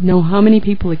don't know how many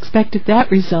people expected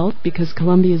that result because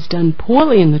Colombia's done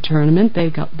poorly in the tournament. They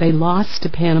lost to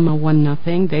Panama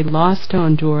 1-0. They lost to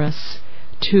Honduras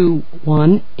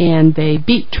 2-1, and they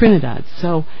beat Trinidad.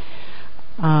 So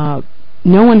no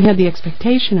one had the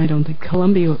expectation, I don't think,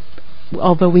 Colombia,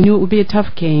 although we knew it would be a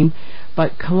tough game,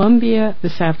 but Colombia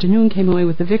this afternoon came away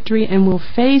with the victory and will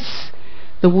face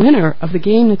the winner of the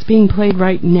game that's being played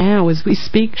right now as we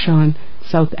speak, Sean,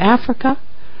 South Africa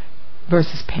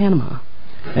versus Panama.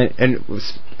 And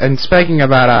speaking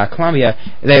about Colombia,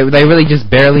 they really just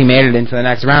barely made it into the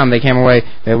next round. They came away,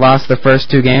 they lost the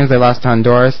first 2 games. They lost to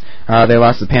Honduras, they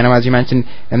lost to Panama, as you mentioned,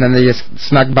 and then they just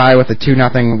snuck by with a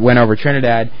 2-0 win over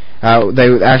Trinidad.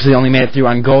 They actually only made it through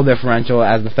on goal differential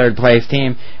as the third place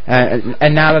team,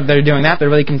 and now that they're doing that, they're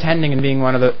really contending and being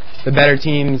one of the better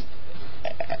teams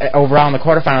overall in the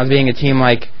quarterfinals, being a team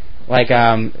like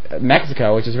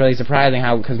Mexico, which is really surprising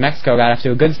because Mexico got off to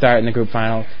a good start in the group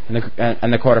final and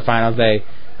the quarterfinals. They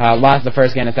lost the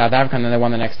first game to South Africa, and then they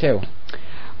won the next 2.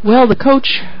 Well, the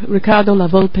coach, Ricardo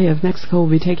Lavolpe of Mexico, will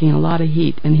be taking a lot of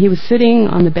heat, and he was sitting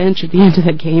on the bench at the end of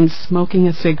that game smoking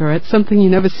a cigarette, something you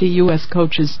never see U.S.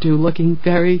 coaches do, looking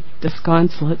very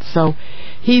disconsolate. So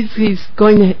he's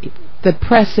going to... The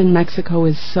press in Mexico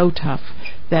is so tough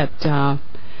that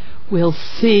we'll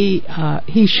see.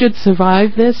 He should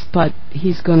survive this, but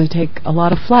he's going to take a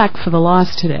lot of flack for the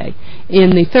loss today.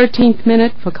 In the 13th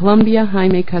minute for Colombia,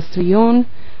 Jaime Castellón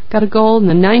got a goal. In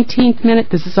the 19th minute,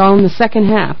 this is all in the second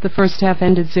half. The first half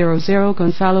ended 0-0.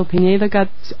 Gonzalo Pineda got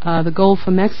the goal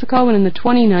for Mexico, and in the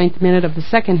 29th minute of the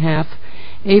second half,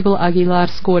 Abel Aguilar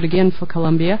scored again for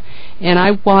Colombia. And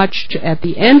I watched at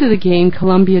the end of the game,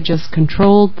 Colombia just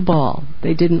controlled the ball.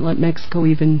 They didn't let Mexico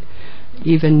even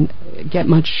even get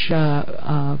much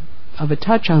of a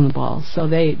touch on the ball. So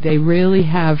they really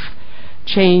have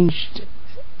changed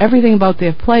everything about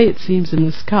their play, it seems, in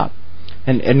this Cup.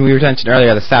 And we mentioned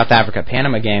earlier the South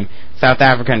Africa-Panama game. South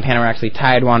Africa and Panama are actually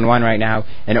tied 1-1 right now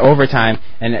in overtime.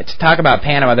 And to talk about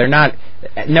Panama,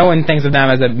 no one thinks of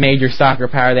them as a major soccer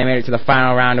power. They made it to the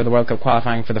final round of the World Cup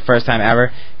qualifying for the first time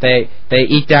ever. They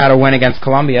eked out a win against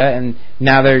Colombia, and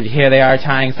now they are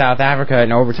tying South Africa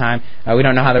in overtime. We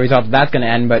don't know how the result of that's going to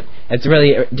end, but it's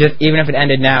really just, even if it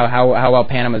ended now, how well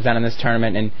Panama's done in this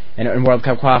tournament and World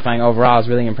Cup qualifying overall is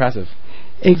really impressive.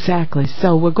 Exactly.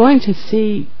 So we're going to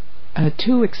see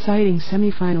 2 exciting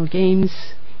semifinal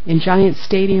games in Giant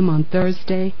Stadium on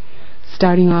Thursday,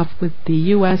 starting off with the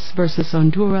U.S. versus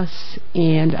Honduras.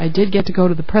 And I did get to go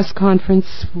to the press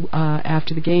conference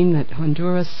after the game that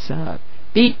Honduras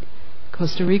beat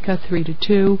Costa Rica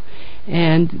 3-2.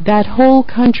 And that whole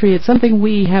country, it's something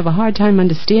we have a hard time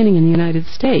understanding in the United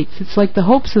States. It's like the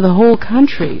hopes of the whole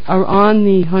country are on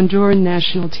the Honduran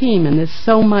national team, and there's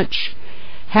so much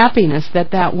happiness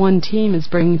that one team is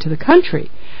bringing to the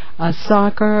country.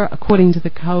 Soccer, according to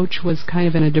the coach, was kind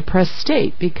of in a depressed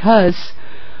state because,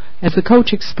 as the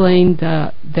coach explained,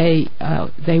 they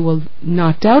were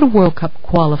knocked out of World Cup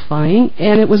qualifying,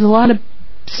 and it was a lot of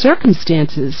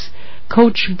circumstances.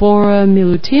 Coach Bora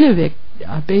Milutinovic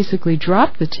basically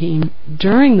dropped the team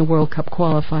during the World Cup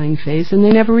qualifying phase, and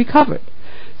they never recovered.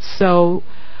 So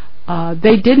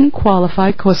they didn't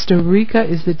qualify. Costa Rica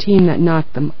is the team that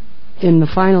knocked them in the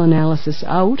final analysis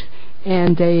out,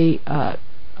 and they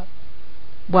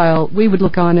while we would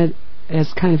look on it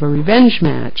as kind of a revenge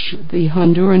match, the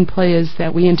Honduran players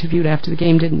that we interviewed after the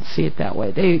game didn't see it that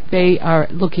way. They are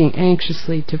looking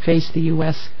anxiously to face the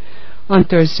U.S. on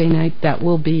Thursday night. That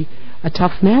will be a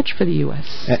tough match for the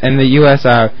U.S. And the U.S.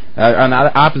 are on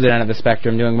the opposite end of the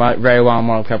spectrum, doing very well in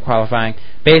World Cup qualifying.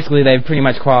 Basically, they've pretty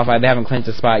much qualified. They haven't clinched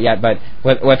a spot yet, but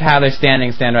with how their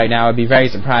standings stand right now, it would be very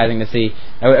surprising to see.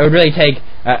 It would really take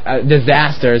a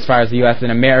disaster as far as the U.S.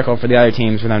 and a miracle for the other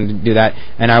teams for them to do that.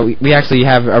 And we actually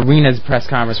have Arena's press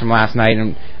conference from last night,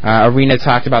 and Arena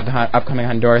talked about the upcoming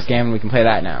Honduras game, and we can play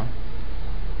that now.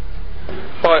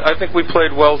 Well, I think we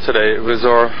played well today. It was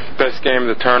our best game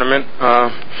of the tournament.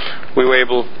 We were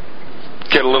able to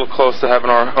get a little close to having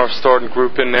our starting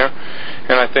group in there,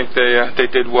 and I think they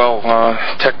did well.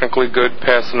 Technically good,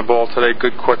 passing the ball today,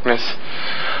 good quickness.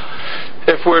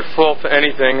 If we're at fault for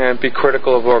anything, and be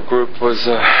critical of our group, was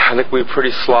I think we were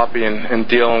pretty sloppy in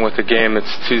dealing with the game.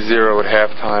 It's 2-0 at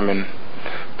halftime, and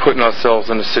putting ourselves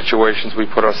in the situations we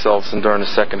put ourselves in during the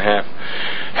second half.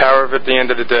 However, at the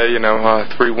end of the day,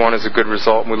 3-1 is a good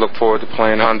result, and we look forward to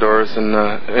playing Honduras in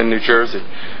New Jersey.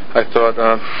 I thought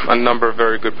a number of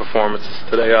very good performances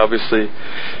today. Obviously,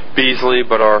 Beasley,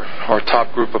 but our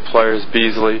top group of players,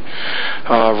 Beasley,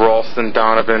 Ralston,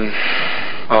 Donovan,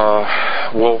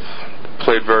 Wolf,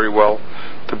 played very well.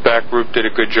 The back group did a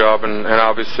good job, and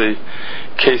obviously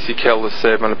Casey Keller's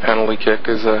save on a penalty kick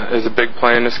is a big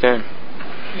play in this game.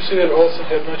 You see that Olsen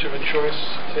had much of a choice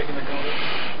taking the goal?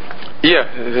 Yeah,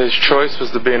 his choice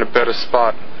was to be in a better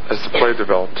spot as the play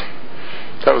developed.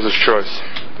 That was his choice.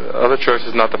 The other choice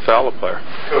is not to foul a player.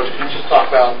 Coach, can you just talk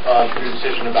about your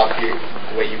decision about the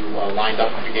way you lined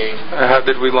up the game? How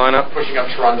did we line up? Pushing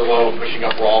up Cherundolo, pushing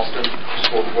up Ralston.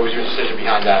 What was your decision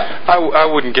behind that?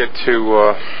 I wouldn't get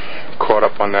too caught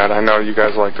up on that. I know you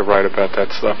guys like to write about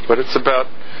that stuff, but it's about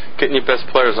getting your best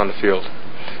players on the field.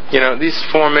 These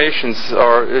formations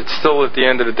it's still at the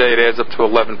end of the day, it adds up to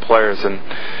 11 players, and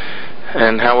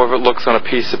however it looks on a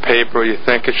piece of paper, you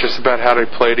think it's just about how they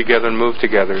play together and move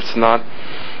together. There's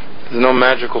no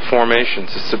magical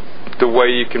formations. It's the way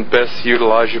you can best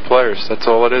utilize your players. That's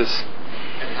all it is.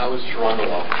 And how was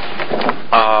Cherundolo?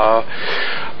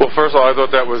 Well, first of all, I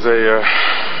thought that was a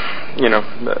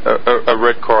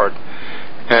red card.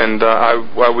 And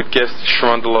I would guess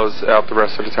Cherundolo's out the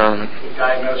rest of the tournament.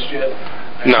 Diagnosed yet?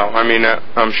 No,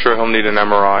 I'm sure he'll need an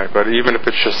MRI, but even if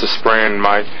it's just a sprain,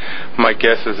 my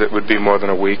guess is it would be more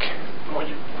than a week. What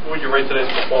would you rate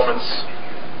today's performance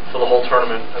for the whole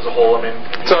tournament as a whole?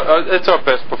 It's our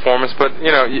best performance, but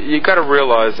you got to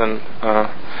realize, and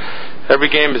every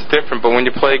game is different, but when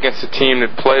you play against a team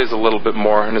that plays a little bit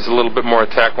more and is a little bit more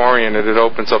attack oriented, it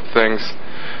opens up things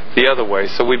the other way.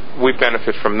 So we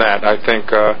benefit from that. I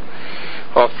think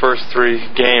our first 3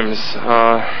 games.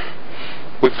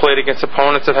 We played against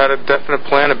opponents that had a definite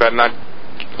plan about not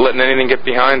letting anything get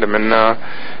behind them, and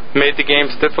made the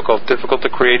games difficult to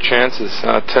create chances.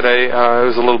 Today, it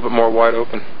was a little bit more wide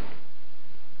open.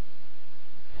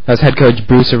 That was head coach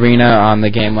Bruce Arena on the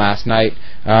game last night.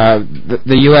 The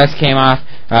U.S. came off,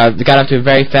 got off to a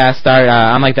very fast start,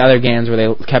 unlike the other games where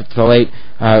they kept the late.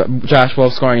 Josh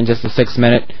Wolf scoring in just the 6th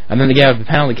minute, and then they gave up a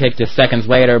penalty kick just seconds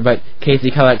later, but Casey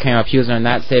Kellett came up huge on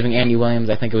that, saving Andy Williams.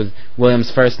 I think it was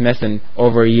Williams' first miss in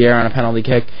over a year on a penalty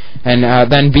kick. And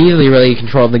then Beasley really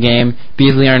controlled the game.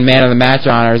 Beasley earned man of the match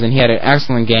honors, and he had an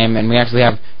excellent game, and we actually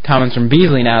have comments from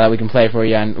Beasley now that we can play for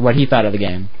you on what he thought of the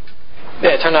game.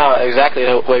 Yeah, it turned out exactly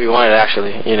the way we wanted,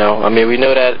 actually. We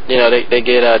knew that, they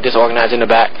get disorganized in the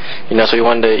back, so we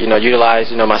wanted to,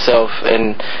 utilize, myself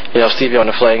and, Stevie on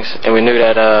the flanks, and we knew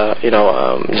that,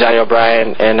 Johnny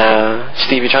O'Brien and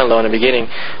Stevie Trundle in the beginning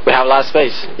would have a lot of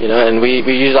space, and we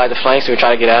utilized the flanks, and we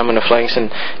tried to get at them on the flanks, and,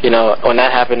 when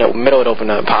that happened, the middle would open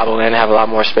up. Pablo and have a lot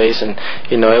more space, and,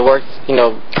 it worked,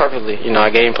 perfectly, our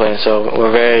game plan, so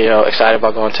we're very, excited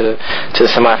about going to the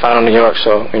semifinal in New York,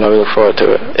 so, we look forward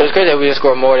to it. It was great that we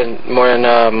scored more than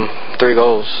 3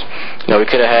 goals. We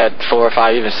could have had 4 or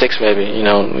 5, even 6 maybe.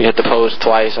 We hit the post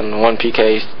twice on 1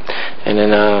 PK, and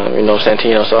then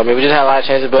Santino. So we just had a lot of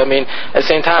chances. But at the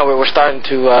same time, we're starting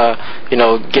to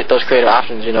get those creative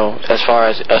options. As far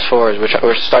as forwards,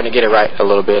 we're starting to get it right a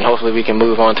little bit, and hopefully we can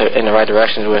move on in the right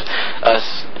directions with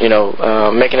us.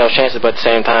 Making those chances, but at the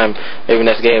same time, maybe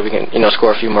next game we can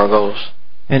score a few more goals.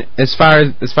 And as far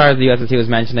as the U.S. was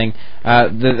mentioning,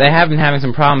 they have been having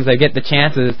some problems. They get the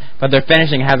chances, but their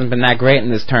finishing hasn't been that great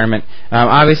in this tournament.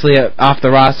 Obviously, off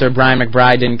the roster, Brian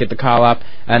McBride didn't get the call up,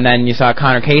 and then you saw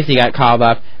Connor Casey got called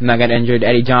up, and then got injured.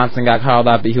 Eddie Johnson got called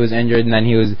up, but he was injured, and then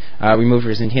he was removed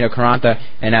for Santino Carranza.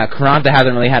 And Carranza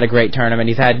hasn't really had a great tournament.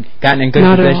 He's gotten in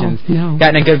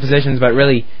good positions, but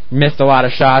really missed a lot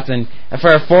of shots. And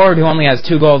for a forward who only has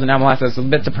 2 goals in MLS, it's a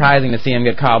bit surprising to see him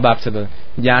get called up to the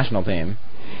national team.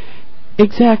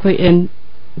 Exactly, and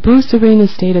Bruce Arena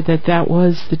stated that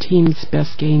was the team's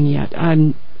best game yet.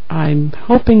 I'm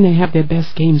hoping they have their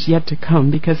best games yet to come,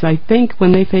 because I think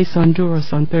when they face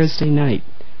Honduras on Thursday night,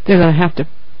 they're going to have to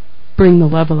bring the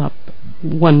level up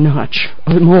 1 notch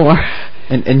or more.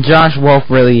 And Josh Wolf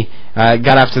really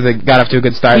got off to a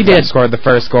good start. He did. Scored the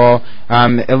first goal.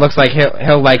 It looks like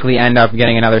he'll likely end up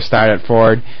getting another start at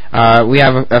forward. We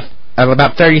have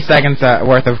about 30 seconds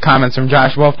worth of comments from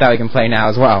Josh Wolf that we can play now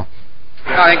as well.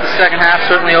 I think the second half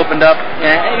certainly opened up,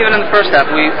 and even in the first half,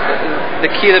 the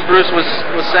key that Bruce was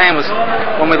saying was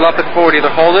when we lump it forward,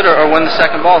 either hold it or win the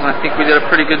second balls, and I think we did a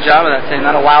pretty good job of that today, and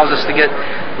that allows us to get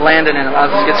Landon in, allows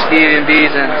us to get Stevie and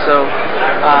Bees in, so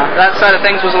that side of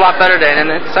things was a lot better today, and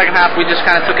in the second half we just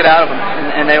kind of took it out of them,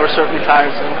 and they were certainly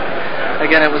tired, so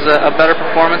again, it was a better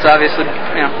performance. Obviously,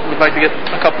 we'd like to get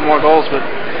a couple more goals, but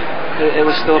it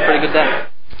was still a pretty good day.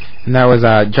 And that was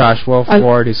Josh Wolf,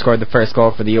 forward, who scored the first goal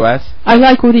for the U.S. I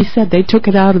like what he said. They took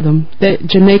it out of them.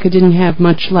 Jamaica didn't have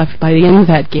much left by the end of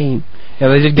that game. Yeah,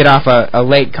 they did get off a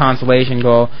late consolation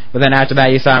goal, but then after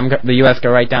that you saw the U.S. go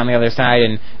right down the other side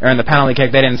and earn the penalty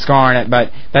kick. They didn't score on it,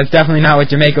 but that's definitely not what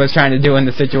Jamaica was trying to do in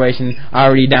the situation,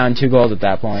 already down 2 goals at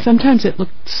that point. Sometimes it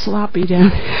looked sloppy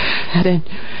down that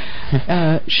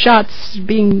end. Shots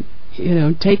being,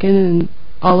 taken and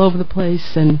all over the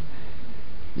place, and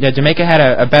yeah, Jamaica had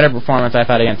a better performance, I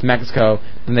thought, against Mexico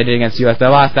than they did against the U.S. They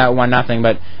lost that 1-0,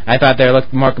 but I thought they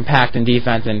looked more compact in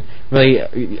defense and really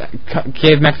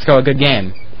gave Mexico a good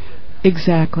game.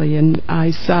 Exactly, and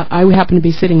I happened to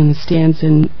be sitting in the stands,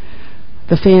 and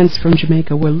the fans from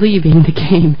Jamaica were leaving the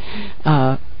game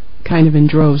kind of in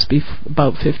droves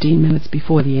about 15 minutes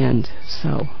before the end,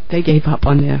 so they gave up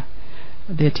on their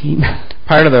team.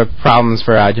 Part of the problems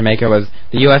for Jamaica was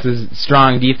the U.S.'s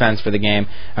strong defense for the game.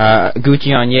 Gucci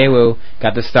Onyewu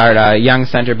got the start, a young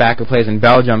center back who plays in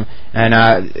Belgium, and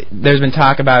there's been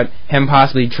talk about him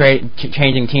possibly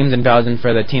changing teams in Belgium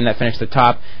for the team that finished the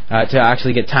top to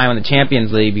actually get time in the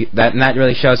Champions League, and that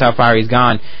really shows how far he's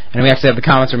gone. And we actually have the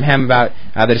comments from him about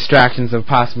the distractions of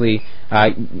possibly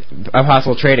a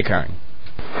possible trade occurring.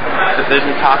 There's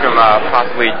been talk of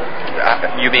possibly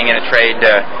you being in a trade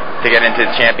to get into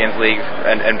the Champions League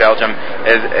in Belgium.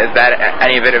 Is that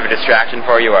any bit of a distraction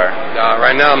for you? Or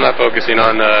right now I'm not focusing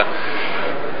on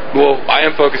I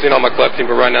am focusing on my club team,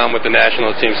 but right now I'm with the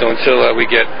national team, so until we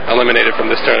get eliminated from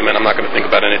this tournament, I'm not going to think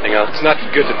about anything else. It's not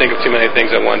good to think of too many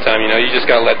things at one time. You just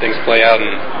got to let things play out,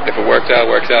 and if it works out,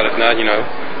 it works out. If not,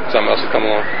 something else will come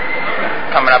along.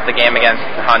 Coming up the game against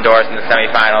Honduras in the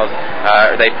semifinals,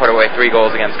 they put away 3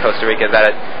 goals against Costa Rica. Is that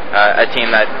a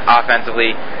team that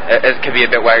offensively could be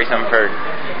a bit worrisome for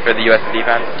the U.S.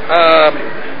 defense?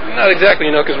 Not exactly,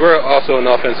 because we're also an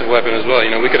offensive weapon as well.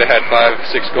 We could have had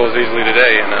 5-6 goals easily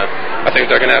today, and I think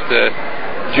they're going to have to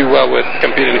do well with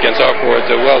competing against our forwards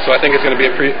as well. So I think it's going to be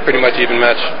a pretty much even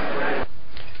match.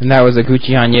 And that was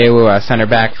Aguchi Onyewu, center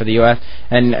back for the U.S.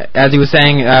 And as he was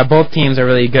saying, both teams are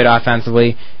really good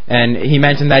offensively. And he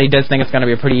mentioned that he does think it's going to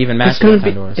be a pretty even match against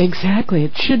Honduras. Exactly.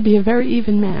 It should be a very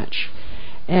even match.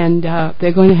 And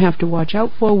they're going to have to watch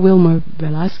out for Wilmer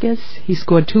Velasquez. He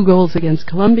scored 2 goals against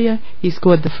Colombia. He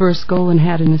scored the first goal and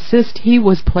had an assist. He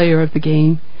was player of the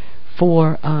game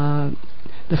for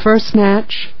the first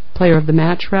match, player of the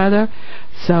match, rather.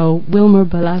 So Wilmer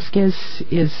Velasquez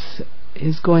is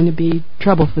going to be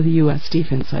trouble for the U.S.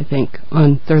 defense, I think,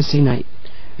 on Thursday night.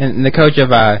 And the coach of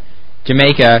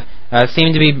Jamaica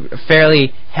seemed to be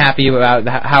fairly happy about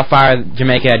how far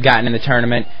Jamaica had gotten in the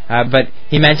tournament, but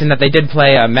he mentioned that they did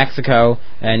play Mexico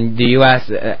and the U.S.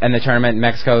 in the tournament.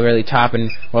 Mexico really top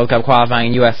in World Cup qualifying,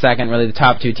 and U.S. second, really the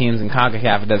top 2 teams in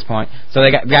CONCACAF at this point. So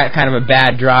they got kind of a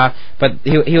bad draw, but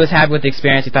he was happy with the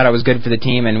experience. He thought it was good for the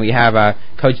team, and we have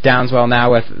Coach Downswell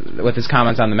now with his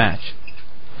comments on the match.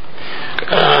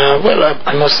 Well,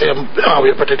 I must say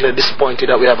we're particularly disappointed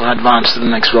that we haven't advanced to the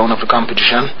next round of the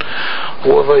competition.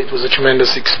 However, it was a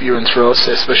tremendous experience for us,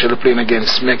 especially playing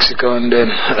against Mexico and then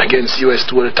against US,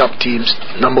 2 of the top teams,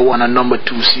 number 1 and number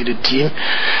 2 seeded team.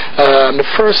 The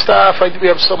first half, I think we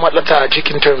have somewhat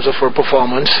lethargic in terms of our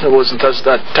performance. It wasn't as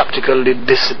that tactically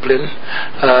disciplined.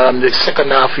 The second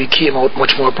half, we came out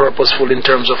much more purposeful in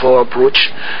terms of our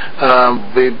approach.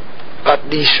 We at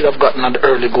least should have gotten an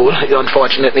early goal.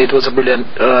 Unfortunately, it was a brilliant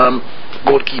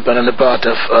goalkeeper on the part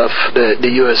of the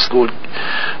US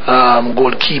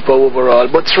goalkeeper overall.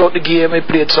 But throughout the game, we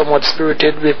played somewhat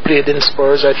spirited. We played in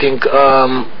spurs. I think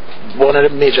one of the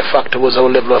major factors was our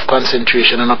level of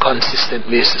concentration on a consistent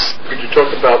basis. Could you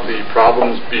talk about the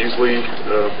problems Beasley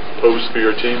posed for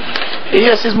your team?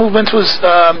 Yes, his movement was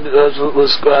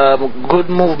good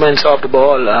movements off the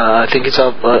ball. I think his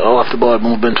off the ball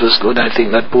movement was good. I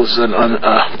think that posed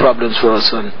problems for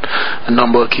us on a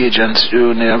number of occasions.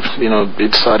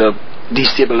 It sort of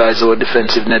destabilize our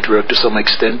defensive network to some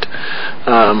extent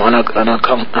on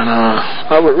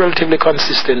a relatively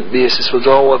consistent basis.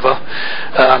 However,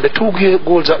 the 2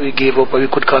 goals that we gave up, we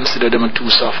could consider them a 2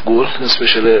 soft goal,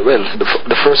 especially, well,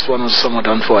 the first one was somewhat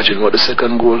unfortunate, but the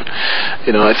second goal,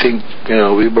 I think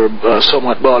we were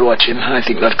somewhat ball watching. I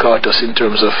think that caught us in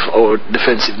terms of our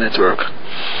defensive network.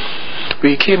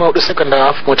 We came out the second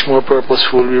half much more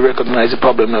purposeful. We recognized the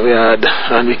problem that we had,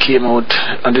 and we came out,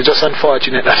 and it's just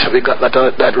unfortunate that we got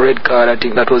that red card. I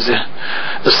think that was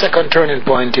the second turning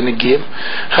point in the game.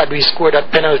 Had we scored that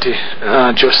penalty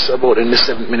just about in the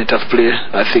 7th minute of play,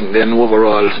 I think then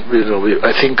overall,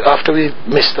 I think after we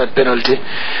missed that penalty,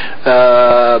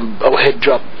 our head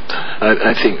dropped.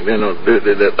 I think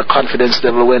the confidence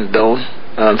level went down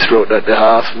throughout the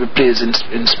half. We played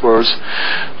in spurs,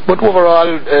 but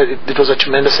overall it was a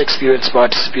tremendous experience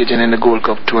participating in the Gold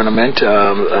Cup tournament.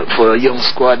 For a young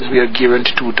squad, we are gearing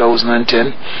to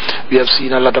 2010. We have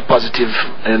seen a lot of positive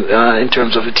in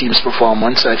terms of the team's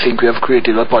performance. I think we have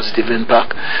created a positive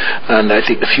impact, and I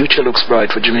think the future looks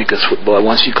bright for Jamaica's football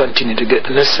once you continue to get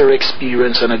the necessary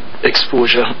experience and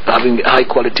exposure, having high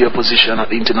quality opposition at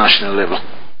the international level.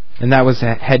 And that was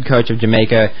head coach of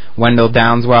Jamaica, Wendell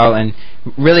Downswell, and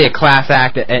really a class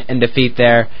act in defeat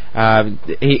there.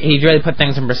 He really put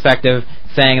things in perspective,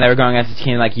 saying they were going against a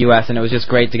team like U.S., and it was just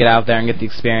great to get out there and get the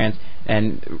experience,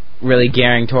 and really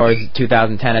gearing towards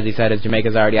 2010, as he said, as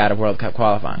Jamaica's already out of World Cup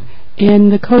qualifying.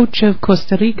 And the coach of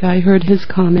Costa Rica, I heard his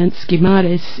comments,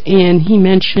 Guimares, and he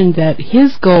mentioned that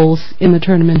his goals in the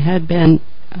tournament had been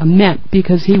met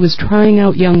because he was trying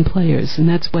out young players, and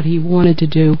that's what he wanted to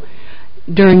do.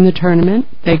 During the tournament,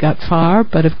 they got far,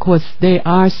 but of course they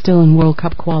are still in World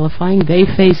Cup qualifying. They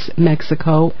face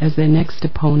Mexico as their next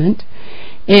opponent,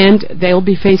 and they'll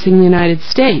be facing the United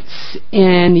States,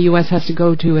 and the U.S. has to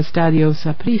go to Estadio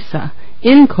Saprissa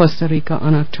in Costa Rica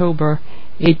on October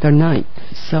 8th or 9th.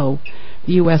 So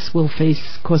the U.S. will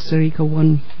face Costa Rica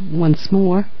once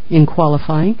more in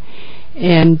qualifying,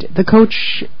 and the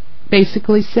coach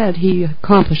basically said he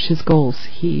accomplished his goals.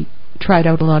 He tried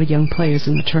out a lot of young players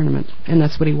in the tournament, and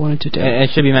that's what he wanted to do. And it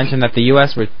should be mentioned that the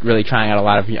U.S. were really trying out a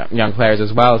lot of young players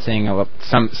as well, seeing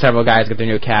several guys get their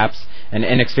new caps, and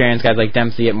inexperienced guys like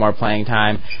Dempsey get more playing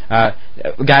time.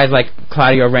 Guys like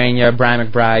Claudio Reyna, Brian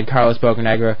McBride, Carlos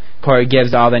Bocanegra, Corey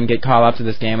Gibbs all then get called up to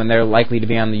this game, and they're likely to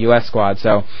be on the U.S. squad.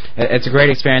 So it's a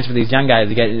great experience for these young guys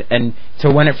to get, and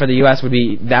to win it for the U.S. would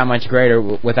be that much greater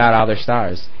without all their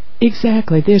stars.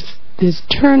 Exactly. There's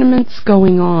tournaments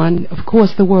going on, of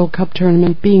course the World Cup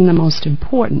tournament being the most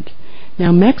important.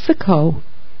 Now Mexico,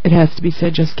 it has to be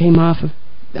said, just came off of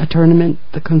a tournament,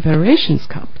 the Confederations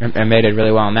Cup. And made it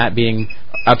really well in that,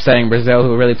 upsetting Brazil,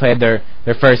 who really played their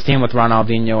first team with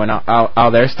Ronaldinho and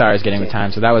all their stars getting the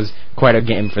time, so that was quite a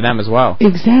game for them as well.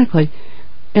 Exactly.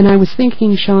 And I was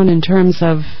thinking, Sean, in terms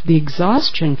of the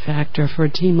exhaustion factor for a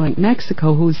team like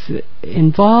Mexico, who's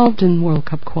involved in World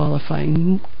Cup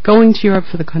qualifying, going to Europe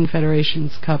for the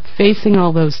Confederations Cup, facing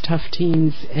all those tough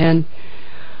teams, and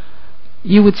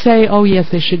you would say, oh yes,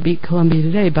 they should beat Colombia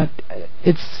today, but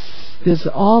there's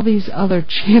all these other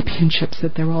championships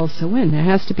that they're also in. There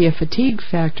has to be a fatigue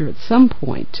factor at some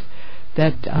point.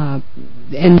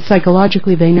 And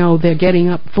psychologically they know they're getting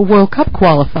up for World Cup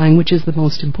qualifying, which is the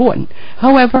most important.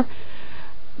 However,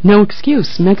 no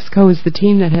excuse. Mexico is the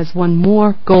team that has won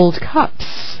more Gold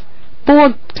Cups.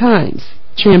 4 times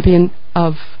champion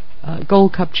of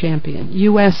Gold Cup champion.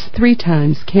 U.S. 3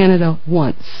 times, Canada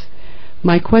once.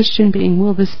 My question being,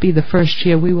 will this be the first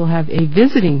year we will have a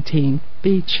visiting team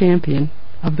be champion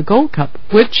of the Gold Cup,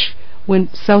 which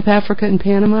when South Africa and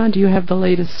Panama, do you have the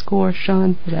latest score,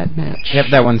 Sean, for that match? Yep,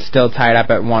 that one's still tied up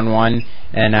at 1-1,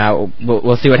 and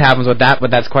we'll see what happens with that.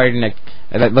 But that's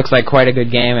that looks like quite a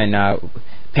good game, and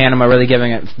Panama really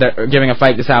giving a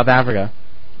fight to South Africa.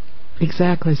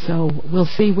 Exactly. So we'll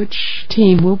see which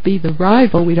team will be the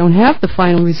rival. We don't have the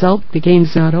final result. The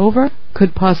game's not over.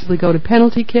 Could possibly go to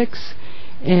penalty kicks,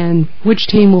 and which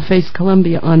team will face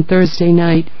Colombia on Thursday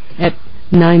night at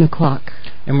 9 o'clock.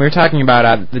 And we were talking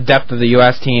about the depth of the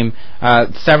U.S. team.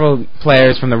 Several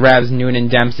players from the Revs, Noonan,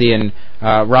 Dempsey, and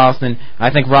Ralston. I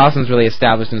think Ralston's really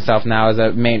established himself now as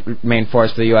a main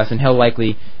force for the U.S., and he'll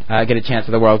likely get a chance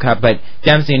for the World Cup. But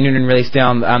Dempsey and Noonan really stay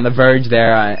on the verge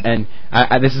there, and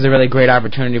this is a really great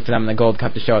opportunity for them in the Gold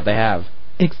Cup to show what they have.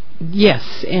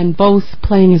 Yes, and both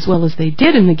playing as well as they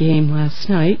did in the game last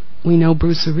night. We know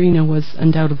Bruce Arena was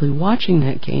undoubtedly watching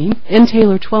that game, and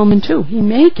Taylor Twellman too. He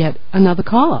may get another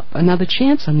call-up, another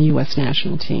chance on the U.S.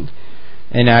 national team.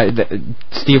 And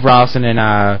Steve Ralston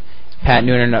and Pat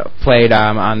Noonan played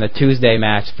on the Tuesday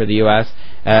match for the U.S.,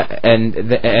 and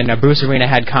Bruce Arena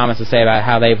had comments to say about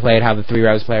how they played, how the 3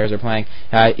 Revs players are playing.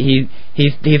 He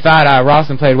thought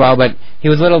Ralston played well, but he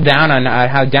was a little down on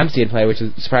how Dempsey had played, which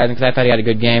is surprising because I thought he had a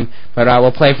good game. But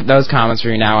we'll play those comments for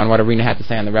you now on what Arena had to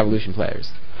say on the Revolution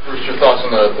players. Bruce, your thoughts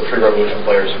on the 3 Revolution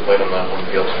players who played on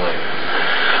the field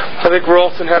tonight? I think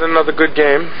Ralston had another good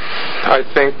game. I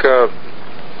think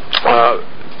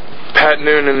Pat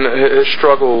Noonan has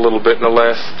struggled a little bit in the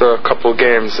last couple of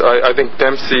games. I think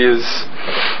Dempsey is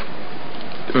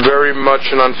very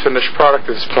much an unfinished product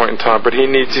at this point in time, but he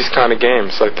needs these kind of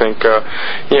games. I think,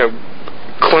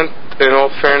 Clint, in all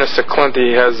fairness to Clint,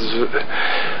 he has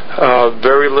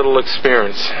very little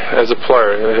experience as a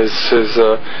player. His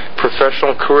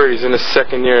professional career, he's in his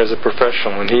 2nd year as a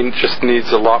professional, and he just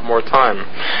needs a lot more time.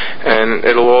 And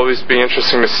it'll always be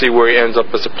interesting to see where he ends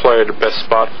up as a player, the best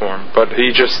spot for him. But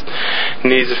he just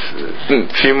needs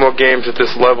a few more games at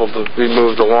this level to be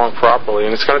moved along properly,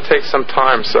 and it's going to take some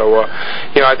time. So,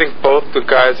 I think both the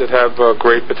guys that have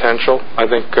great potential. I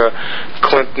think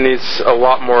Clint needs a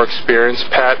lot more experience.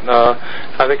 Pat,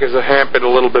 I think, is hampered a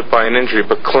little bit by an injury,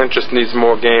 but Clint just needs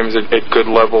more games at good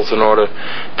levels in order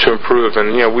to improve.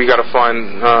 And we got to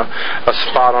find a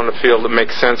spot on the field that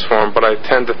makes sense for him. But I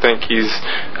tend to think he's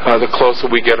the closer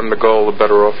we get him to goal, the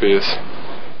better off he is.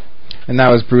 And that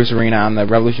was Bruce Arena on the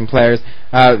Revolution players.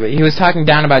 He was talking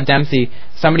down about Dempsey.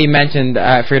 Somebody mentioned,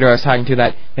 I forget who I was talking to,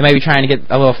 that they might be trying to get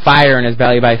a little fire in his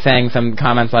belly by saying some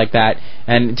comments like that.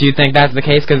 And do you think that's the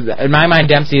case? Because in my mind,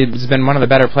 Dempsey has been one of the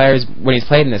better players when he's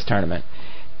played in this tournament.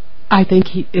 I think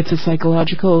it's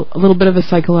a little bit of a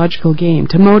psychological game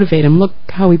to motivate him. Look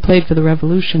how he played for the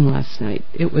Revolution last night.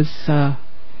 It was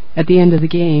at the end of the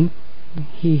game,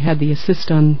 he had the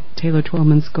assist on Taylor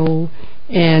Twellman's goal,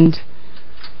 and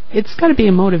it's got to be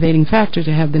a motivating factor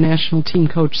to have the national team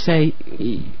coach say.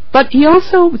 But he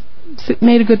also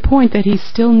made a good point that he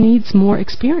still needs more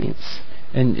experience.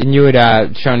 And you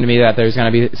had shown to me that there's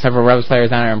going to be several Rebels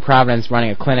players down there in Providence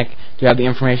running a clinic. Do you have the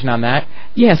information on that?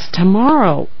 Yes,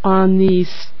 tomorrow on the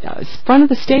front of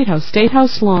the State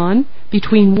House lawn,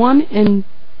 between 1 and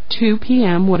 2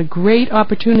 p.m. What a great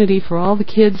opportunity for all the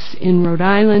kids in Rhode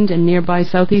Island and nearby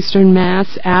southeastern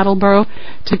Mass, Attleboro,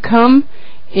 to come.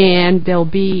 And there'll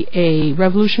be a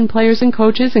Revolution players and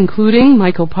coaches, including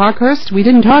Michael Parkhurst. We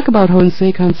didn't talk about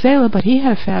Jose Cancela, but he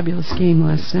had a fabulous game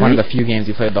last night. One of the few games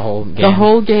he played the whole game. The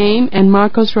whole game. And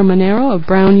Marcos Romanero, a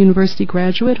Brown University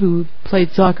graduate who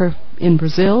played soccer in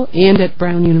Brazil and at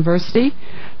Brown University.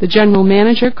 The general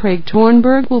manager, Craig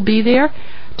Tornberg, will be there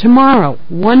tomorrow,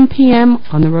 1 p.m.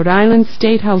 on the Rhode Island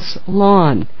State House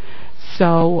lawn.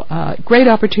 So, great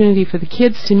opportunity for the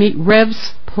kids to meet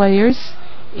Revs players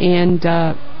and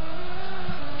have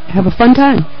a fun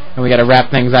time. And we got to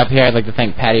wrap things up here. I'd like to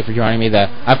thank Patty for joining me. The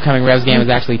upcoming Revs game is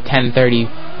actually 10:30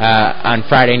 on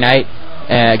Friday night.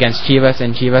 against Chivas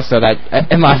so that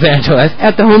in Los Angeles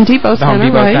at the Home Depot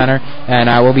Center, and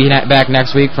we'll be back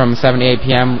next week from 7 to 8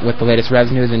 p.m. with the latest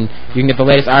Revs news, and you can get the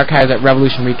latest archives at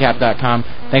revolutionrecap.com.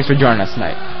 Thanks for joining us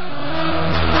tonight.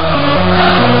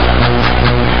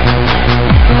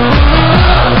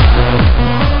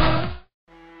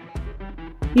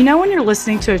 You know when you're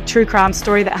listening to a true crime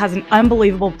story that has an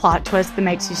unbelievable plot twist that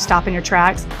makes you stop in your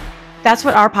tracks? That's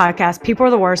what our podcast, People Are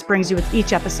the Worst, brings you with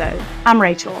each episode. I'm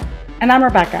Rachel. And I'm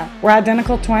Rebecca. We're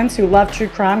identical twins who love true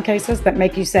crime cases that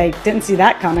make you say, didn't see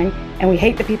that coming, and we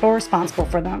hate the people responsible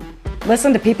for them.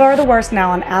 Listen to People Are the Worst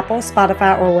now on Apple,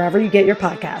 Spotify, or wherever you get your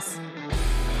podcasts.